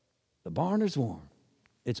 The barn is warm.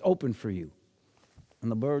 It's open for you."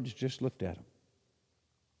 And the birds just looked at him.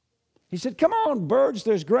 He said, "Come on, birds,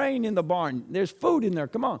 there's grain in the barn. There's food in there,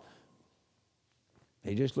 come on."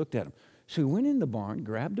 They just looked at him. So he went in the barn,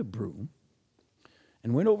 grabbed a broom,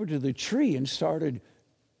 and went over to the tree and started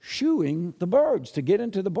shooing the birds to get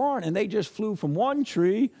into the barn. And they just flew from one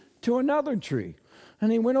tree to another tree.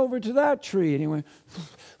 And he went over to that tree and he went,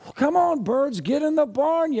 "Come on, birds, get in the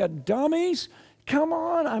barn, you dummies. Come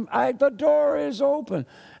on, the door is open."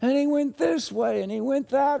 And he went this way and he went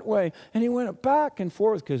that way. And he went back and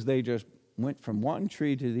forth because they just went from one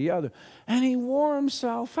tree to the other. And he wore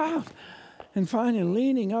himself out. And finally,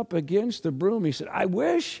 leaning up against the broom, he said, "I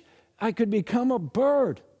wish I could become a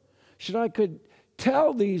bird. I could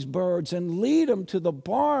tell these birds and lead them to the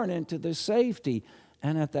barn and to the safety."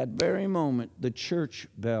 And at that very moment, the church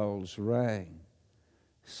bells rang,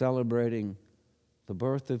 celebrating the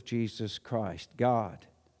birth of Jesus Christ, God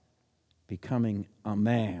becoming a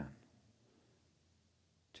man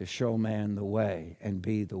to show man the way and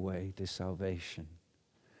be the way to salvation.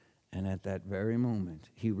 And at that very moment,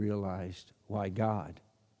 he realized why God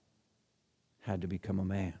had to become a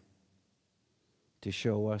man, to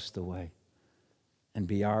show us the way and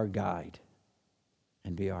be our guide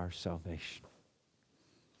and be our salvation.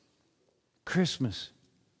 Christmas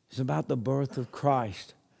is about the birth of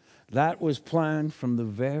Christ. That was planned from the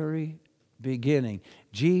very beginning.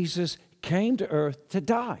 Jesus came to earth to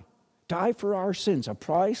die for our sins. A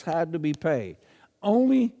price had to be paid.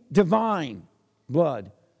 Only divine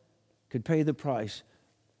blood could pay the price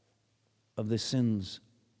of the sins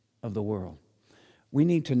of the world. We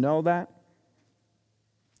need to know that.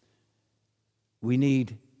 We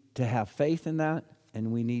need to have faith in that,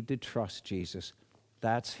 and we need to trust Jesus.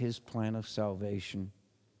 That's his plan of salvation.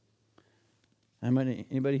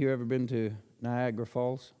 Anybody here ever been to Niagara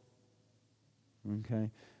Falls? Okay.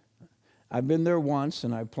 I've been there once,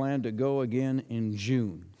 and I plan to go again in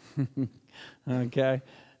June. Okay.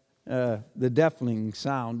 The deafening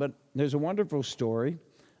sound. But there's a wonderful story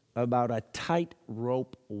about a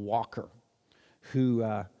tightrope walker who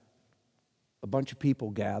a bunch of people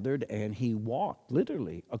gathered, and he walked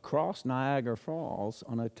literally across Niagara Falls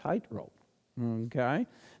on a tightrope. Okay?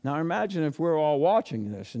 Now imagine if we're all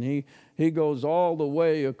watching this, and he goes all the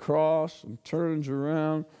way across and turns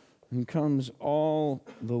around and comes all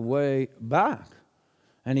the way back.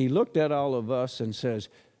 And he looked at all of us and says,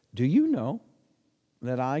 "Do you know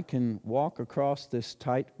that I can walk across this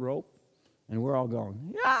tightrope?" And we're all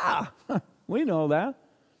going, "Yeah, we know that."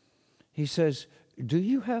 He says, "Do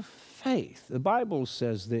you have faith?" The Bible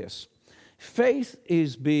says this: faith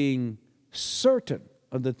is being certain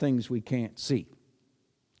of the things we can't see,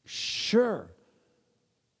 sure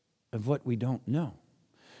of what we don't know.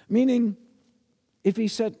 Meaning, if he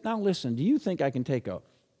said, "Now listen, do you think I can take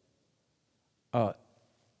the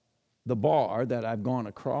bar that I've gone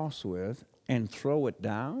across with and throw it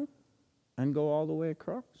down and go all the way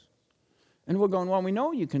across?" And we're going, "Well, we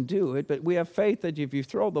know you can do it, but we have faith that if you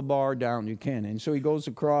throw the bar down, you can." And so he goes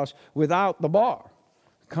across without the bar,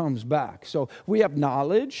 comes back. So we have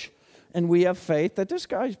knowledge and we have faith that this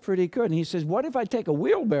guy's pretty good. And he says, "What if I take a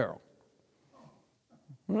wheelbarrow?"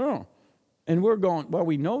 Oh. And we're going, "Well,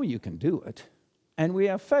 we know you can do it." And we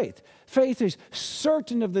have faith. Faith is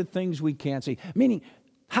certain of the things we can't see. Meaning,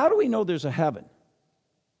 how do we know there's a heaven?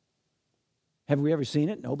 Have we ever seen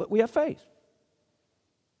it? No, but we have faith.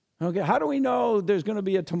 Okay, how do we know there's going to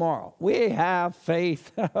be a tomorrow? We have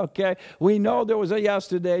faith, okay? We know there was a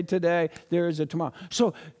yesterday, today, there is a tomorrow.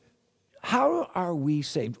 So how are we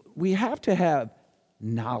saved? We have to have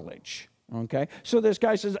knowledge, okay? So this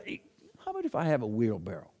guy says, "How about if I have a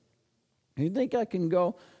wheelbarrow? You think I can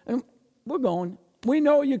go?" And we're going, we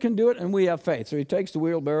know you can do it, and we have faith. So he takes the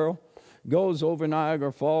wheelbarrow, goes over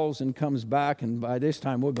Niagara Falls and comes back, and by this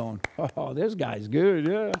time we're going, oh, this guy's good,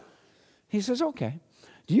 yeah. He says, okay,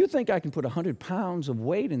 do you think I can put 100 pounds of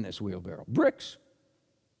weight in this wheelbarrow, bricks,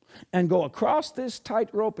 and go across this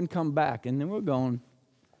tightrope and come back? And then we're going,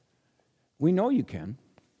 we know you can,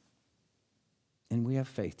 and we have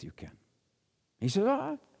faith you can. He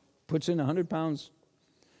says, puts in 100 pounds,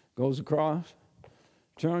 goes across,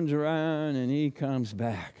 turns around, and he comes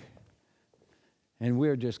back. And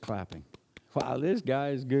we're just clapping. Wow, this guy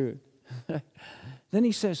is good. Then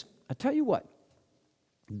he says, I tell you what,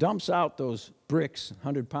 dumps out those bricks,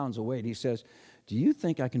 100 pounds of weight. He says, do you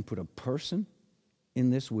think I can put a person in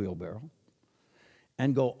this wheelbarrow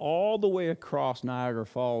and go all the way across Niagara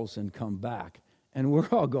Falls and come back? And we're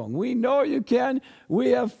all going, we know you can. We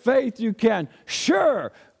have faith you can.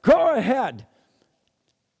 Sure, go ahead.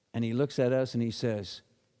 And he looks at us and he says,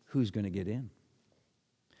 who's going to get in?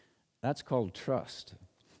 That's called trust.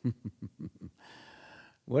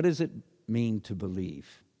 What does it mean to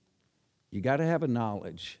believe? You got to have a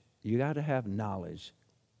knowledge. You got to have knowledge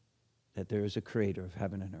that there is a creator of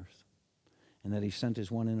heaven and earth and that he sent his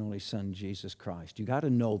one and only son, Jesus Christ. You got to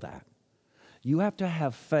know that. You have to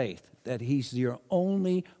have faith that he's your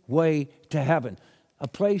only way to heaven, a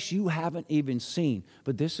place you haven't even seen.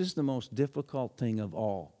 But this is the most difficult thing of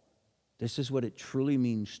all. This is what it truly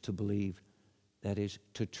means to believe, that is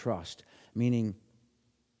to trust, meaning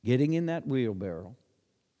getting in that wheelbarrow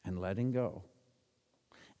and letting go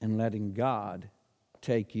and letting God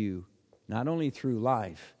take you not only through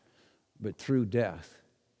life, but through death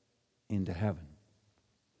into heaven.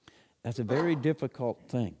 That's a very difficult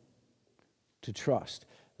thing to trust.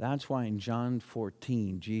 That's why in John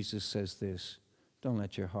 14, Jesus says this, don't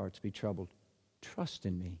let your hearts be troubled. Trust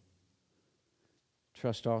in me.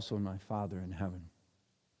 Trust also in my Father in heaven.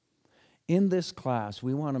 In this class,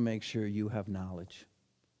 we want to make sure you have knowledge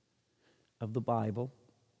of the Bible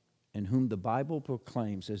and whom the Bible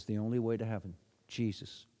proclaims as the only way to heaven,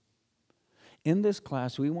 Jesus. In this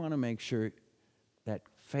class, we want to make sure that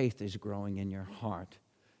faith is growing in your heart.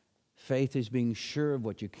 Faith is being sure of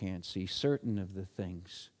what you can't see, certain of the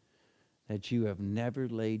things that you have never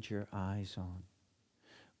laid your eyes on.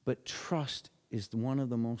 But trust is one of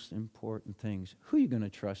the most important things. Who are you going to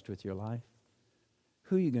trust with your life?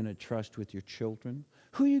 Who are you going to trust with your children?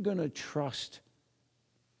 Who are you going to trust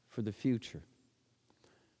for the future?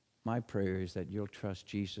 My prayer is that you'll trust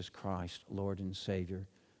Jesus Christ, Lord and Savior,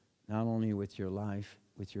 not only with your life,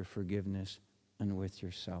 with your forgiveness, and with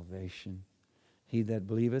your salvation. He that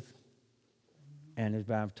believeth and is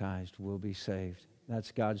baptized will be saved.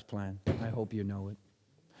 That's God's plan. I hope you know it.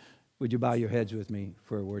 Would you bow your heads with me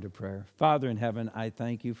for a word of prayer? Father in heaven, I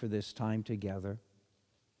thank you for this time together.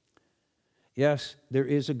 Yes, there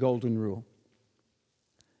is a golden rule,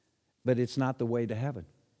 but it's not the way to heaven.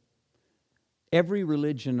 Every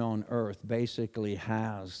religion on earth basically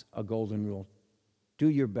has a golden rule. Do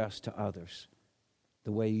your best to others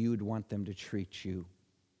the way you'd want them to treat you.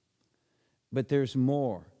 But there's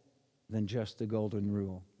more than just the golden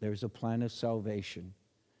rule. There's a plan of salvation.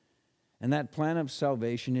 And that plan of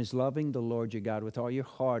salvation is loving the Lord your God with all your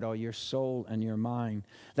heart, all your soul, and your mind.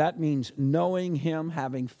 That means knowing Him,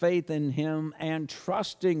 having faith in Him, and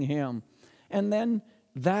trusting Him. And then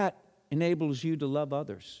that enables you to love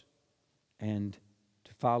others and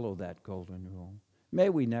to follow that golden rule. May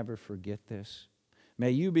we never forget this.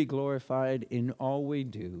 May you be glorified in all we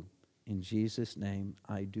do. In Jesus' name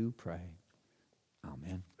I do pray.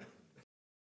 Amen.